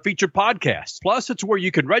shows and our featured podcasts. Plus, it's where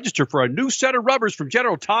you can register for a new set of rubbers from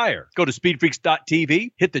General Tire. Go to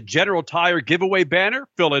speedfreaks.tv, hit the General Tire giveaway banner,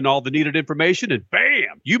 fill in all the needed information, and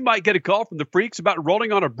bam! You might get a call from the freaks about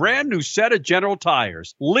rolling on a brand new set of General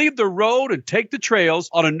Tires. Leave the road and take the trails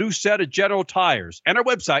on a new set of General Tires. And our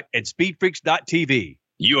website at speedfreaks.tv.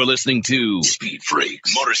 You're listening to Speed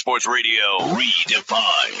Freaks Motorsports Radio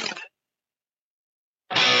Redefined.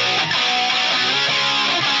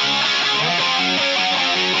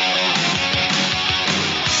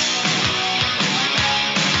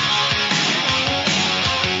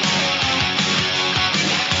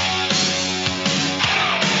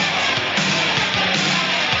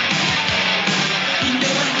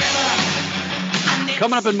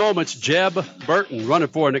 Coming up in moments, Jeb Burton, running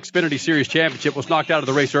for an Xfinity Series championship, was knocked out of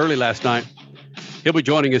the race early last night. He'll be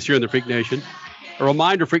joining us here in the Freak Nation. A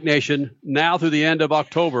reminder, Freak Nation, now through the end of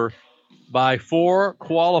October, buy 4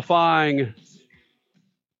 qualifying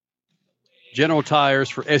General Tires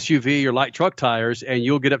for SUV or light truck tires, and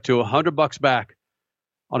you'll get up to $100 back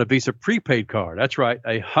on a Visa prepaid card. That's right,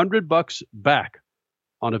 $100 back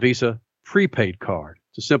on a Visa prepaid card.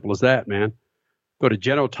 It's as simple as that, man. Go to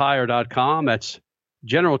GeneralTire.com. That's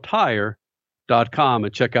GeneralTire.com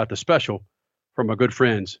and check out the special from our good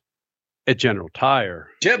friends at General Tire.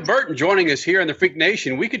 Jeb Burton joining us here in the Freak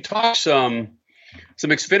Nation. We could talk some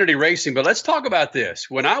Xfinity racing, but let's talk about this.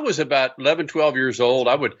 When I was about 11, 12 years old,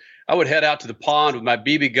 I would head out to the pond with my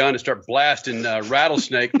BB gun and start blasting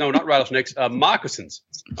moccasins.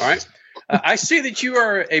 All right. I see that you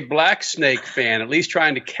are a black snake fan, at least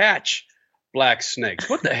trying to catch black snakes.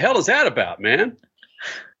 What the hell is that about, man?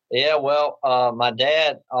 Yeah, well, my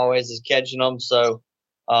dad always is catching them. So,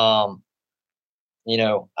 I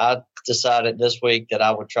decided this week that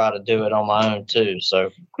I would try to do it on my own too.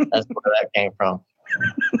 So that's where that came from.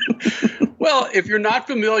 Well, if you're not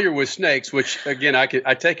familiar with snakes, which again, I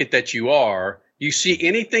take it that you are, you see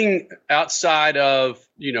anything outside of,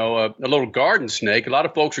 a little garden snake, a lot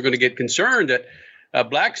of folks are going to get concerned that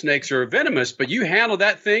black snakes are venomous, but you handle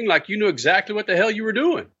that thing like you knew exactly what the hell you were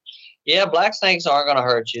doing. Yeah, black snakes aren't going to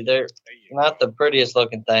hurt you. They're not the prettiest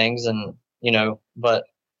looking things, but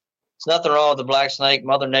there's nothing wrong with the black snake.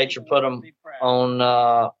 Mother Nature put them on,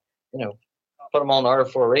 put them on the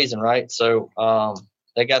earth for a reason, right? So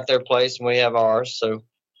they got their place and we have ours. So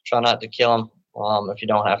try not to kill them if you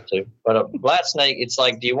don't have to. But a black snake, it's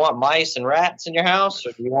like, do you want mice and rats in your house,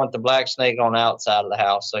 or do you want the black snake on the outside of the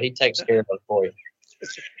house? So he takes care of it for you.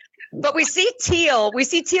 But we see Teal. We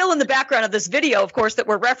see Teal in the background of this video, of course, that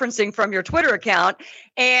we're referencing from your Twitter account.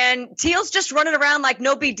 And Teal's just running around like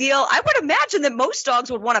no big deal. I would imagine that most dogs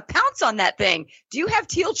would want to pounce on that thing. Do you have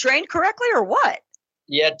Teal trained correctly or what?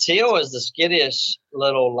 Yeah, Teal is the skittiest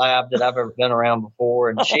little lab that I've ever been around before.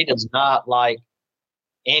 And she does not like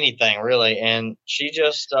anything really. And she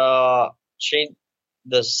just, the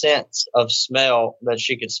sense of smell that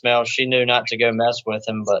she could smell, she knew not to go mess with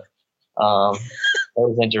him. But that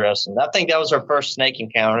was interesting. I think that was her first snake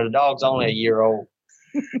encounter. The dog's only a year old.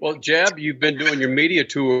 Well, Jeb, you've been doing your media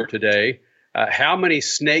tour today. How many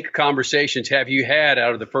snake conversations have you had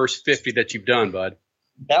out of the first 50 that you've done, bud?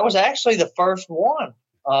 That was actually the first one.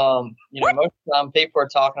 Most of the time people are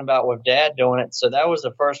talking about with Dad doing it. So that was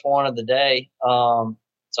the first one of the day. So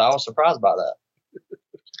I was surprised by that.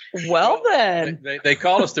 Well, then. They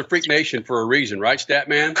call us the Freak Nation for a reason, right,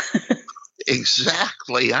 Statman?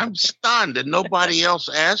 Exactly. I'm stunned, and nobody else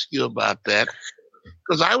asked you about that.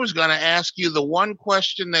 Because I was going to ask you the one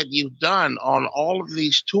question that you've done on all of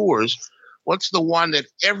these tours. What's the one that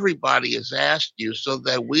everybody has asked you so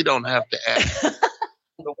that we don't have to ask?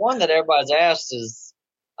 The one that everybody's asked is,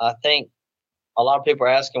 I think a lot of people are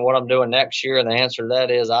asking what I'm doing next year, and the answer to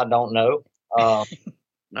that is I don't know. All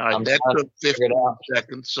right, that took 15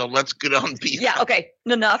 seconds, so let's get on the. Yeah, okay,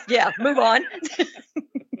 enough. Yeah, move on.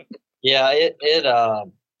 Yeah,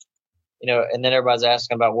 and then everybody's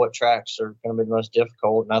asking about what tracks are going to be the most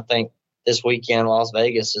difficult, and I think this weekend Las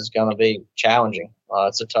Vegas is going to be challenging.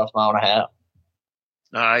 It's a tough mile and a half.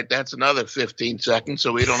 All right, that's another 15 seconds,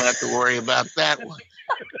 so we don't have to worry about that one.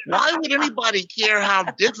 Why would anybody care how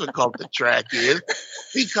difficult the track is?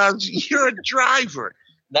 Because you're a driver.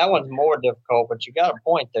 That one's more difficult, but you got a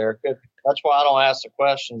point there. Good. That's why I don't ask the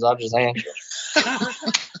questions. I'll just answer.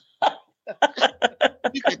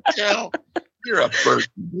 You can tell you're a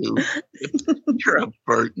Burton, dude. You're a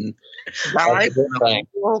Burton. Right?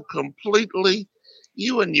 Well, completely.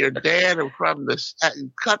 You and your dad are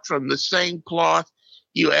cut from the same cloth.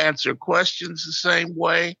 You answer questions the same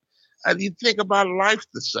way. And you think about life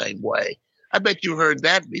the same way. I bet you've heard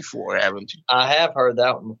that before, haven't you? I have heard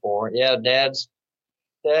that one before. Yeah, Dad,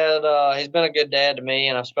 he's been a good dad to me,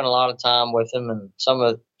 and I've spent a lot of time with him, and some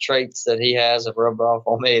of the traits that he has have rubbed off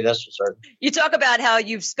on me. That's for certain. You talk about how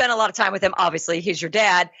you've spent a lot of time with him. Obviously, he's your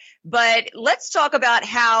dad. But let's talk about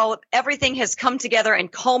how everything has come together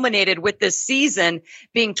and culminated with this season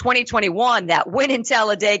being 2021, that win in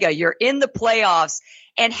Talladega. You're in the playoffs.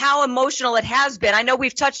 And how emotional it has been. I know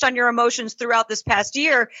we've touched on your emotions throughout this past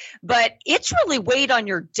year, but it's really weighed on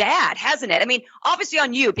your dad, hasn't it? I mean, obviously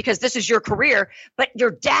on you because this is your career, but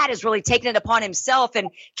your dad has really taken it upon himself and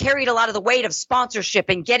carried a lot of the weight of sponsorship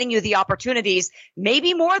and getting you the opportunities,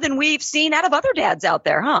 maybe more than we've seen out of other dads out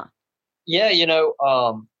there, huh? Yeah,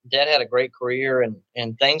 Dad had a great career,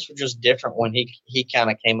 and things were just different when he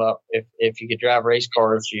kind of came up. If you could drive race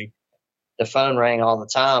cars, the phone rang all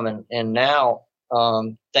the time, and now.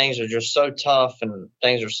 Things are just so tough and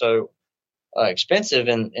things are so expensive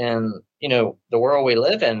and the world we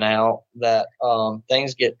live in now that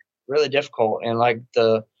things get really difficult. And like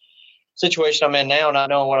the situation I'm in now, not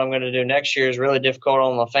knowing what I'm going to do next year is really difficult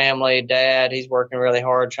on my family. Dad, he's working really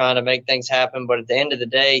hard trying to make things happen. But at the end of the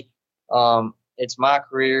day, it's my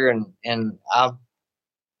career and I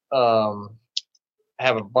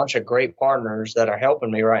have a bunch of great partners that are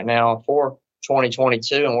helping me right now for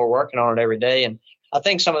 2022, and we're working on it every day. And I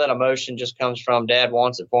think some of that emotion just comes from Dad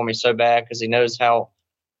wants it for me so bad because he knows how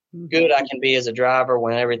good I can be as a driver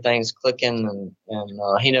when everything's clicking,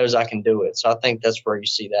 and he knows I can do it. So I think that's where you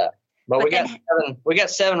see that. But we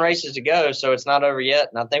got 7 races to go, so it's not over yet,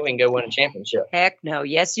 and I think we can go win a championship. Heck no.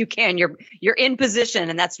 Yes, you can. You're in position,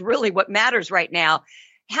 and that's really what matters right now.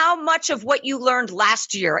 How much of what you learned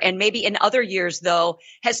last year and maybe in other years, though,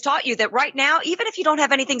 has taught you that right now, even if you don't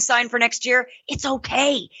have anything signed for next year, it's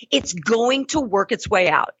okay. It's going to work its way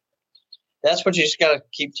out. That's what you just got to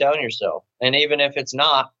keep telling yourself. And even if it's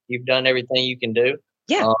not, you've done everything you can do.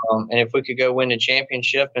 Yeah. And if we could go win a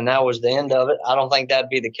championship and that was the end of it, I don't think that'd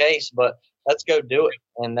be the case, but let's go do it.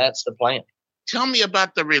 And that's the plan. Tell me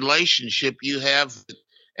about the relationship you have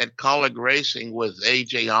at Kaulig Racing with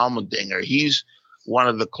AJ Allmendinger. He's one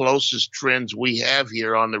of the closest friends we have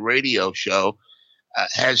here on the radio show.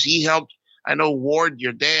 Has he helped? I know Ward,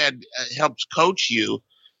 your dad, helps coach you.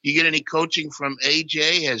 You get any coaching from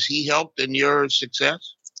AJ? Has he helped in your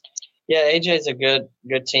success? Yeah, AJ's a good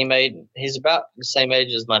teammate. He's about the same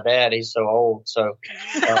age as my dad. He's so old, so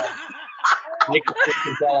we can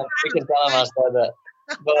tell him I said that.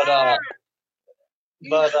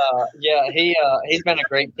 But yeah, he's been a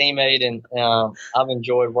great teammate, and I've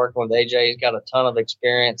enjoyed working with AJ. He's got a ton of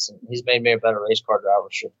experience, and he's made me a better race car driver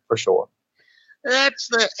for sure. That's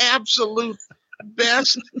the absolute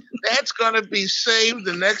best. That's going to be saved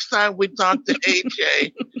the next time we talk to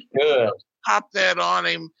AJ. Good. Pop that on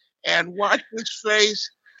him and watch his face.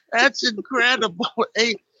 That's incredible.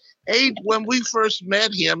 When we first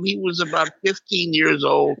met him, he was about 15 years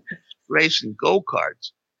old racing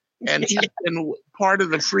go-karts. And he's been part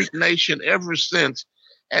of the Freak Nation ever since.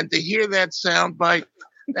 And to hear that soundbite,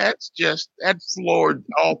 that floored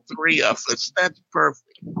all 3 of us. That's perfect.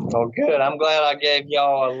 Oh, good. I'm glad I gave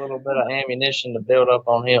y'all a little bit of ammunition to build up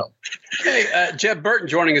on him. Hey, Jeb Burton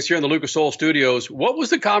joining us here in the Lucas Oil Studios. What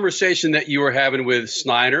was the conversation that you were having with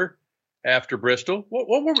Snyder after Bristol.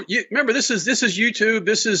 What were you? Remember, this is YouTube.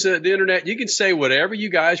 This is the internet. You can say whatever you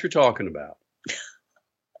guys were talking about.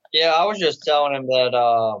 Yeah, I was just telling him that,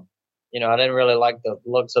 I didn't really like the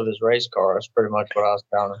looks of his race car. That's pretty much what I was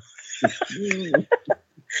telling him.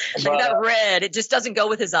 Like that red, it just doesn't go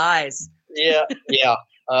with his eyes. Yeah.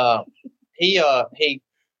 He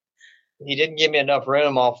didn't give me enough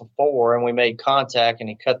room off of 4, and we made contact, and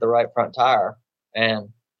he cut the right front tire, and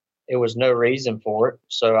it was no reason for it.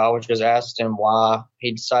 So I was just asking him why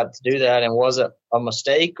he decided to do that, and was it a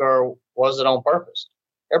mistake or was it on purpose?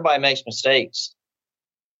 Everybody makes mistakes.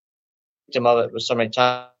 Victim of it was so many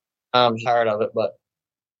times, tired of it, but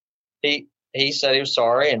he said he was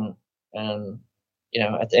sorry, and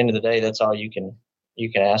at the end of the day, that's all you can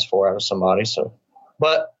ask for out of somebody. So,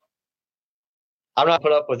 but I'm not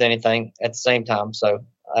put up with anything at the same time, so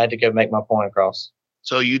I had to go make my point across.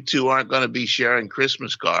 So you two aren't going to be sharing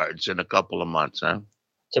Christmas cards in a couple of months, huh?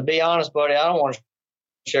 To be honest, buddy, I don't want to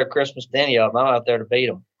share Christmas with any of them. I'm out there to beat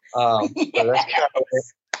them. So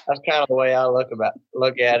that's kind of the way I look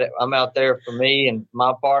at it. I'm out there for me and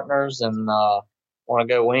my partners, and want to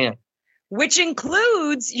go win. Which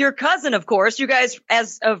includes your cousin, of course. You guys,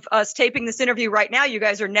 as of us taping this interview right now, you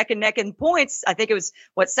guys are neck and neck in points. I think it was,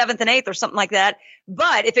 7th and 8th or something like that.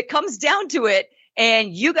 But if it comes down to it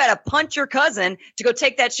and you got to punch your cousin to go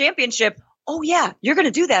take that championship, oh, yeah, you're going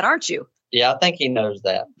to do that, aren't you? Yeah, I think he knows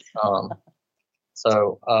that. For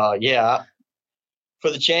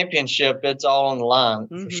the championship, it's all on the line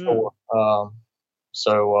for sure.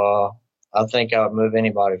 I think I would move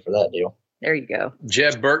anybody for that deal. There you go.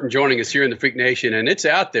 Jeb Burton joining us here in the Freak Nation, and it's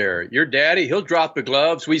out there. Your daddy, he'll drop the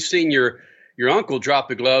gloves. We've seen your uncle drop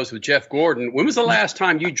the gloves with Jeff Gordon. When was the last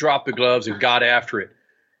time you dropped the gloves and got after it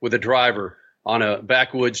with a driver on a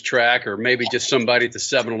backwoods track, or maybe just somebody at the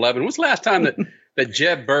 7-Eleven? When's the last time that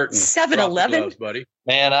Jeb Burton 7-Eleven, buddy?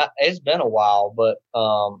 Man, it's been a while, but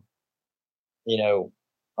I'm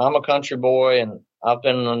a country boy, and I've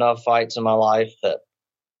been in enough fights in my life that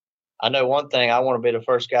I know one thing. I want to be the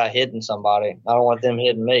first guy hitting somebody. I don't want them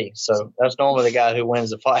hitting me. So that's normally the guy who wins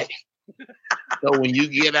the fight. So when you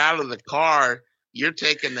get out of the car, you're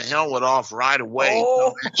taking the helmet off right away.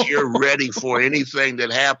 So that you're ready for anything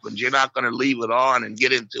that happens. You're not going to leave it on and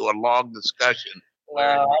get into a long discussion.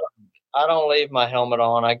 Well, I don't leave my helmet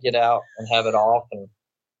on. I get out and have it off. And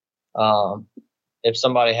if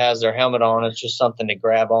somebody has their helmet on, it's just something to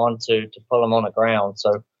grab onto to pull them on the ground.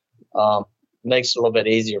 So makes it a little bit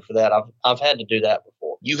easier for that. I've had to do that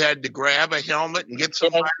before. You had to grab a helmet and get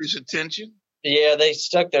somebody's attention? Yeah, they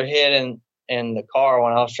stuck their head in the car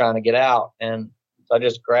when I was trying to get out, and so I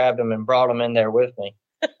just grabbed them and brought them in there with me.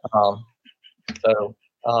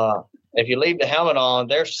 If you leave the helmet on,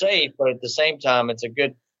 they're safe, but at the same time, it's a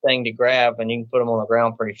good thing to grab, and you can put them on the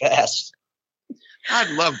ground pretty fast.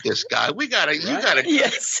 I love this guy. You gotta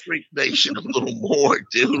Freak Nation a little more,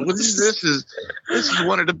 dude. This is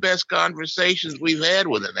one of the best conversations we've had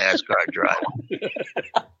with a NASCAR driver.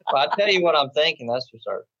 Well, I tell you what I'm thinking. That's for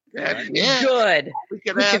certain. Yeah. Good. We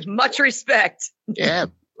give much respect. Yeah,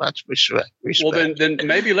 much respect. Well, then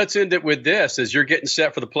maybe let's end it with this. As you're getting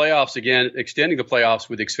set for the playoffs again, extending the playoffs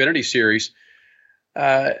with the Xfinity Series,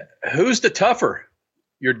 who's the tougher,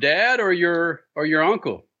 your dad or your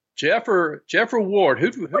uncle? Jeff or Ward?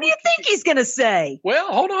 Who what do you think he's going to say?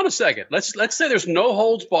 Well, hold on a second. Let's say there's no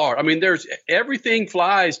holds barred. I mean, there's everything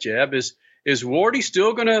flies. Jeb, is Wardy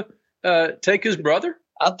still going to take his brother?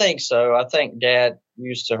 I think so. I think Dad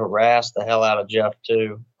used to harass the hell out of Jeff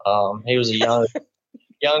too. He was a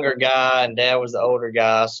younger guy, and Dad was the older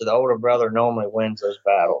guy, so the older brother normally wins those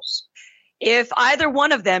battles. If either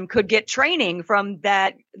one of them could get training from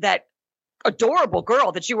that adorable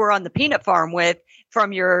girl that you were on the peanut farm with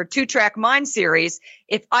from your 2-track Mind series,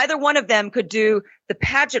 if either one of them could do the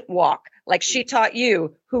pageant walk like she taught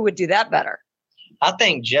you, who would do that better? I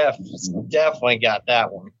think Jeff definitely got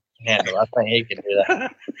that one handled. I think he could do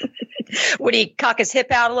that. Would he cock his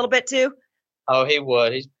hip out a little bit too? Oh, he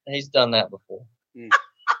would. He's done that before.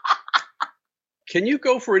 Can you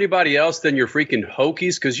go for anybody else than your freaking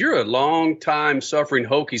Hokies? Because you're a long-time suffering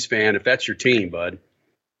Hokies fan if that's your team, bud.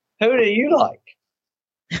 Who do you like?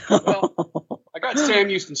 Well, I got Sam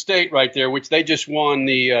Houston State right there, which they just won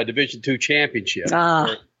the Division II championship.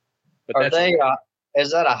 But are they?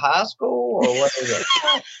 Is that a high school or what is it?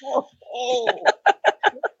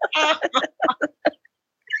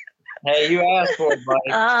 Hey, you asked for it, buddy.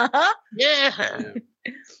 Yeah.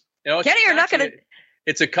 You know, Kenny, you're not going to.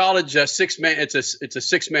 It's a college 6-man. It's a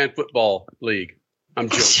 6-man football league. I'm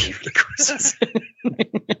joking.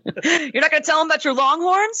 You're not going to tell them about your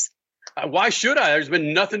Longhorns? Why should I? There's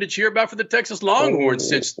been nothing to cheer about for the Texas Longhorns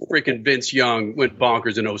since freaking Vince Young went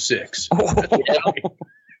bonkers in 06.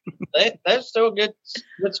 They're still a good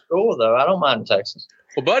school, though. I don't mind Texas.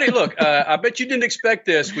 Well, buddy, look, I bet you didn't expect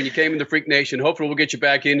this when you came into Freak Nation. Hopefully we'll get you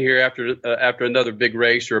back in here after another big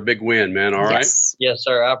race or a big win, man. All right? Yes,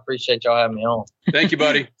 sir. I appreciate y'all having me on. Thank you,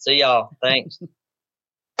 buddy. See y'all. Thanks.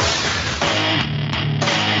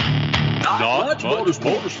 Not much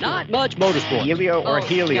motorsport. Not much motorsport. Helio or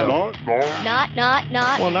Helio? Not.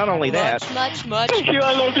 Well, not only that. Much. Thank you,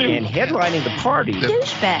 I love you. And headlining the party.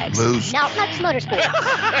 Douchebags. Not much motorsport.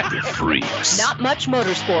 Freaks. Not much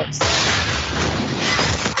motorsports.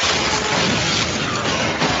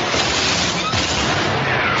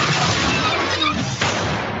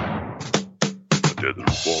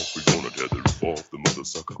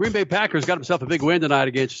 Green Bay Packers got himself a big win tonight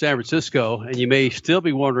against San Francisco, and you may still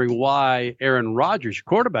be wondering why Aaron Rodgers,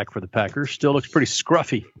 quarterback for the Packers, still looks pretty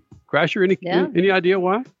scruffy. Crasher, any idea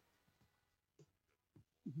why?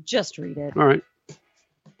 Just read it. All right.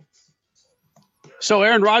 So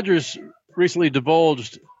Aaron Rodgers recently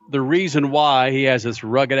divulged the reason why he has this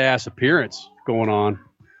rugged-ass appearance going on.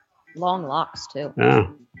 Long locks, too. Yeah.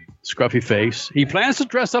 Scruffy face. He plans to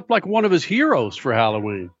dress up like one of his heroes for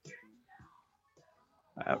Halloween.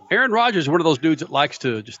 Aaron Rodgers is one of those dudes that likes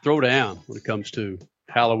to just throw down when it comes to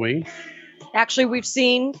Halloween. Actually, we've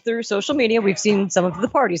seen through social media, we've seen some of the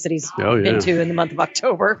parties that he's been to in the month of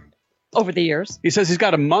October over the years. He says he's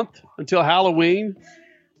got a month until Halloween,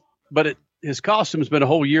 but his costume's been a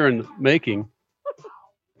whole year in the making.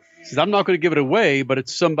 He says, I'm not going to give it away, but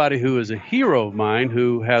it's somebody who is a hero of mine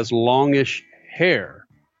who has longish hair.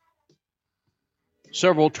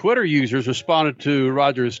 Several Twitter users responded to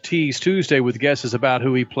Rodgers' Tease Tuesday with guesses about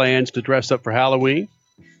who he plans to dress up for Halloween.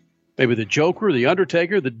 Maybe the Joker, the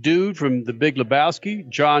Undertaker, the dude from The Big Lebowski,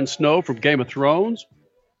 Jon Snow from Game of Thrones.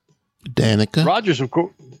 Danica. Rodgers, of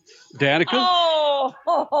course. Danica? Oh!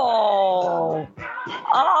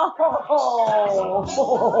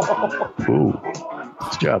 Ooh.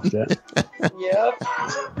 Nice job, Stan. Yep.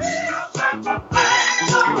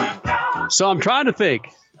 So I'm trying to think.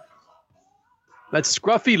 That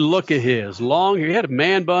scruffy look of his, long hair, he had a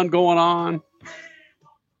man bun going on.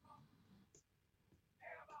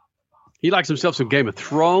 He likes himself some Game of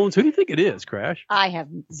Thrones. Who do you think it is, Crash? I have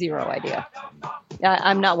zero idea.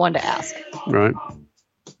 I'm not one to ask. Right.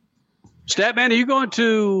 Statman, are you going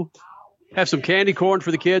to have some candy corn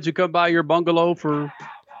for the kids who come by your bungalow for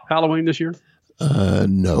Halloween this year?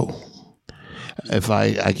 No. If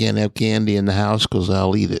I can't have candy in the house because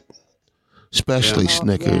I'll eat it. Especially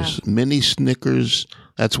Snickers. Yeah. Mini Snickers,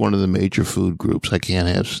 that's one of the major food groups. I can't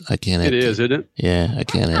have it is, isn't it? Yeah, I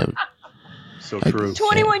can't have it. So true.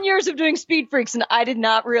 21 years of doing Speed Freaks, and I did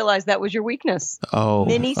not realize that was your weakness.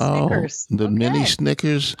 Mini Snickers. The mini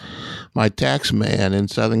Snickers. My tax man in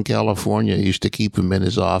Southern California used to keep them in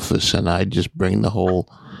his office, and I'd just bring the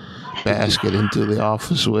whole basket into the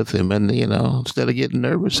office with him. And, instead of getting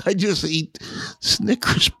nervous, I just eat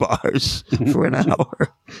Snickers bars for an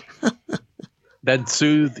hour. That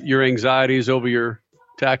soothe your anxieties over your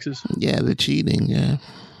taxes? Yeah, the cheating, yeah.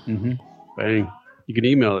 Mm-hmm. Bang. You can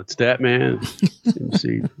email it, Statman.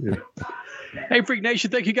 Yeah. Hey, Freak Nation,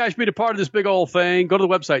 thank you guys for being a part of this big old thing. Go to the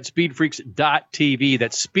website, speedfreaks.tv.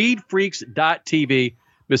 That's speedfreaks.tv.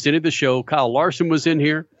 Missed any of the show. Kyle Larson was in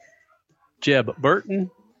here. Jeb Burton.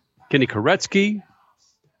 Kenny Koretsky.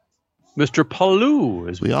 Mr.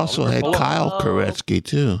 Palou. We also had Kyle Koretsky,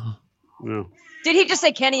 too. Yeah. Did he just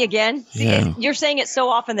say Kenny again? Yeah. You're saying it so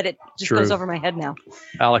often that it just goes over my head now.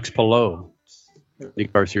 Alex Palou,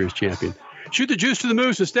 Nick Car Series champion. Shoot the juice to the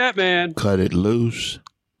moose, the Statman. Cut it loose.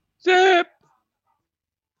 Zip.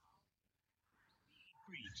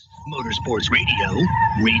 Motorsports Radio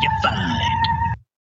redefined.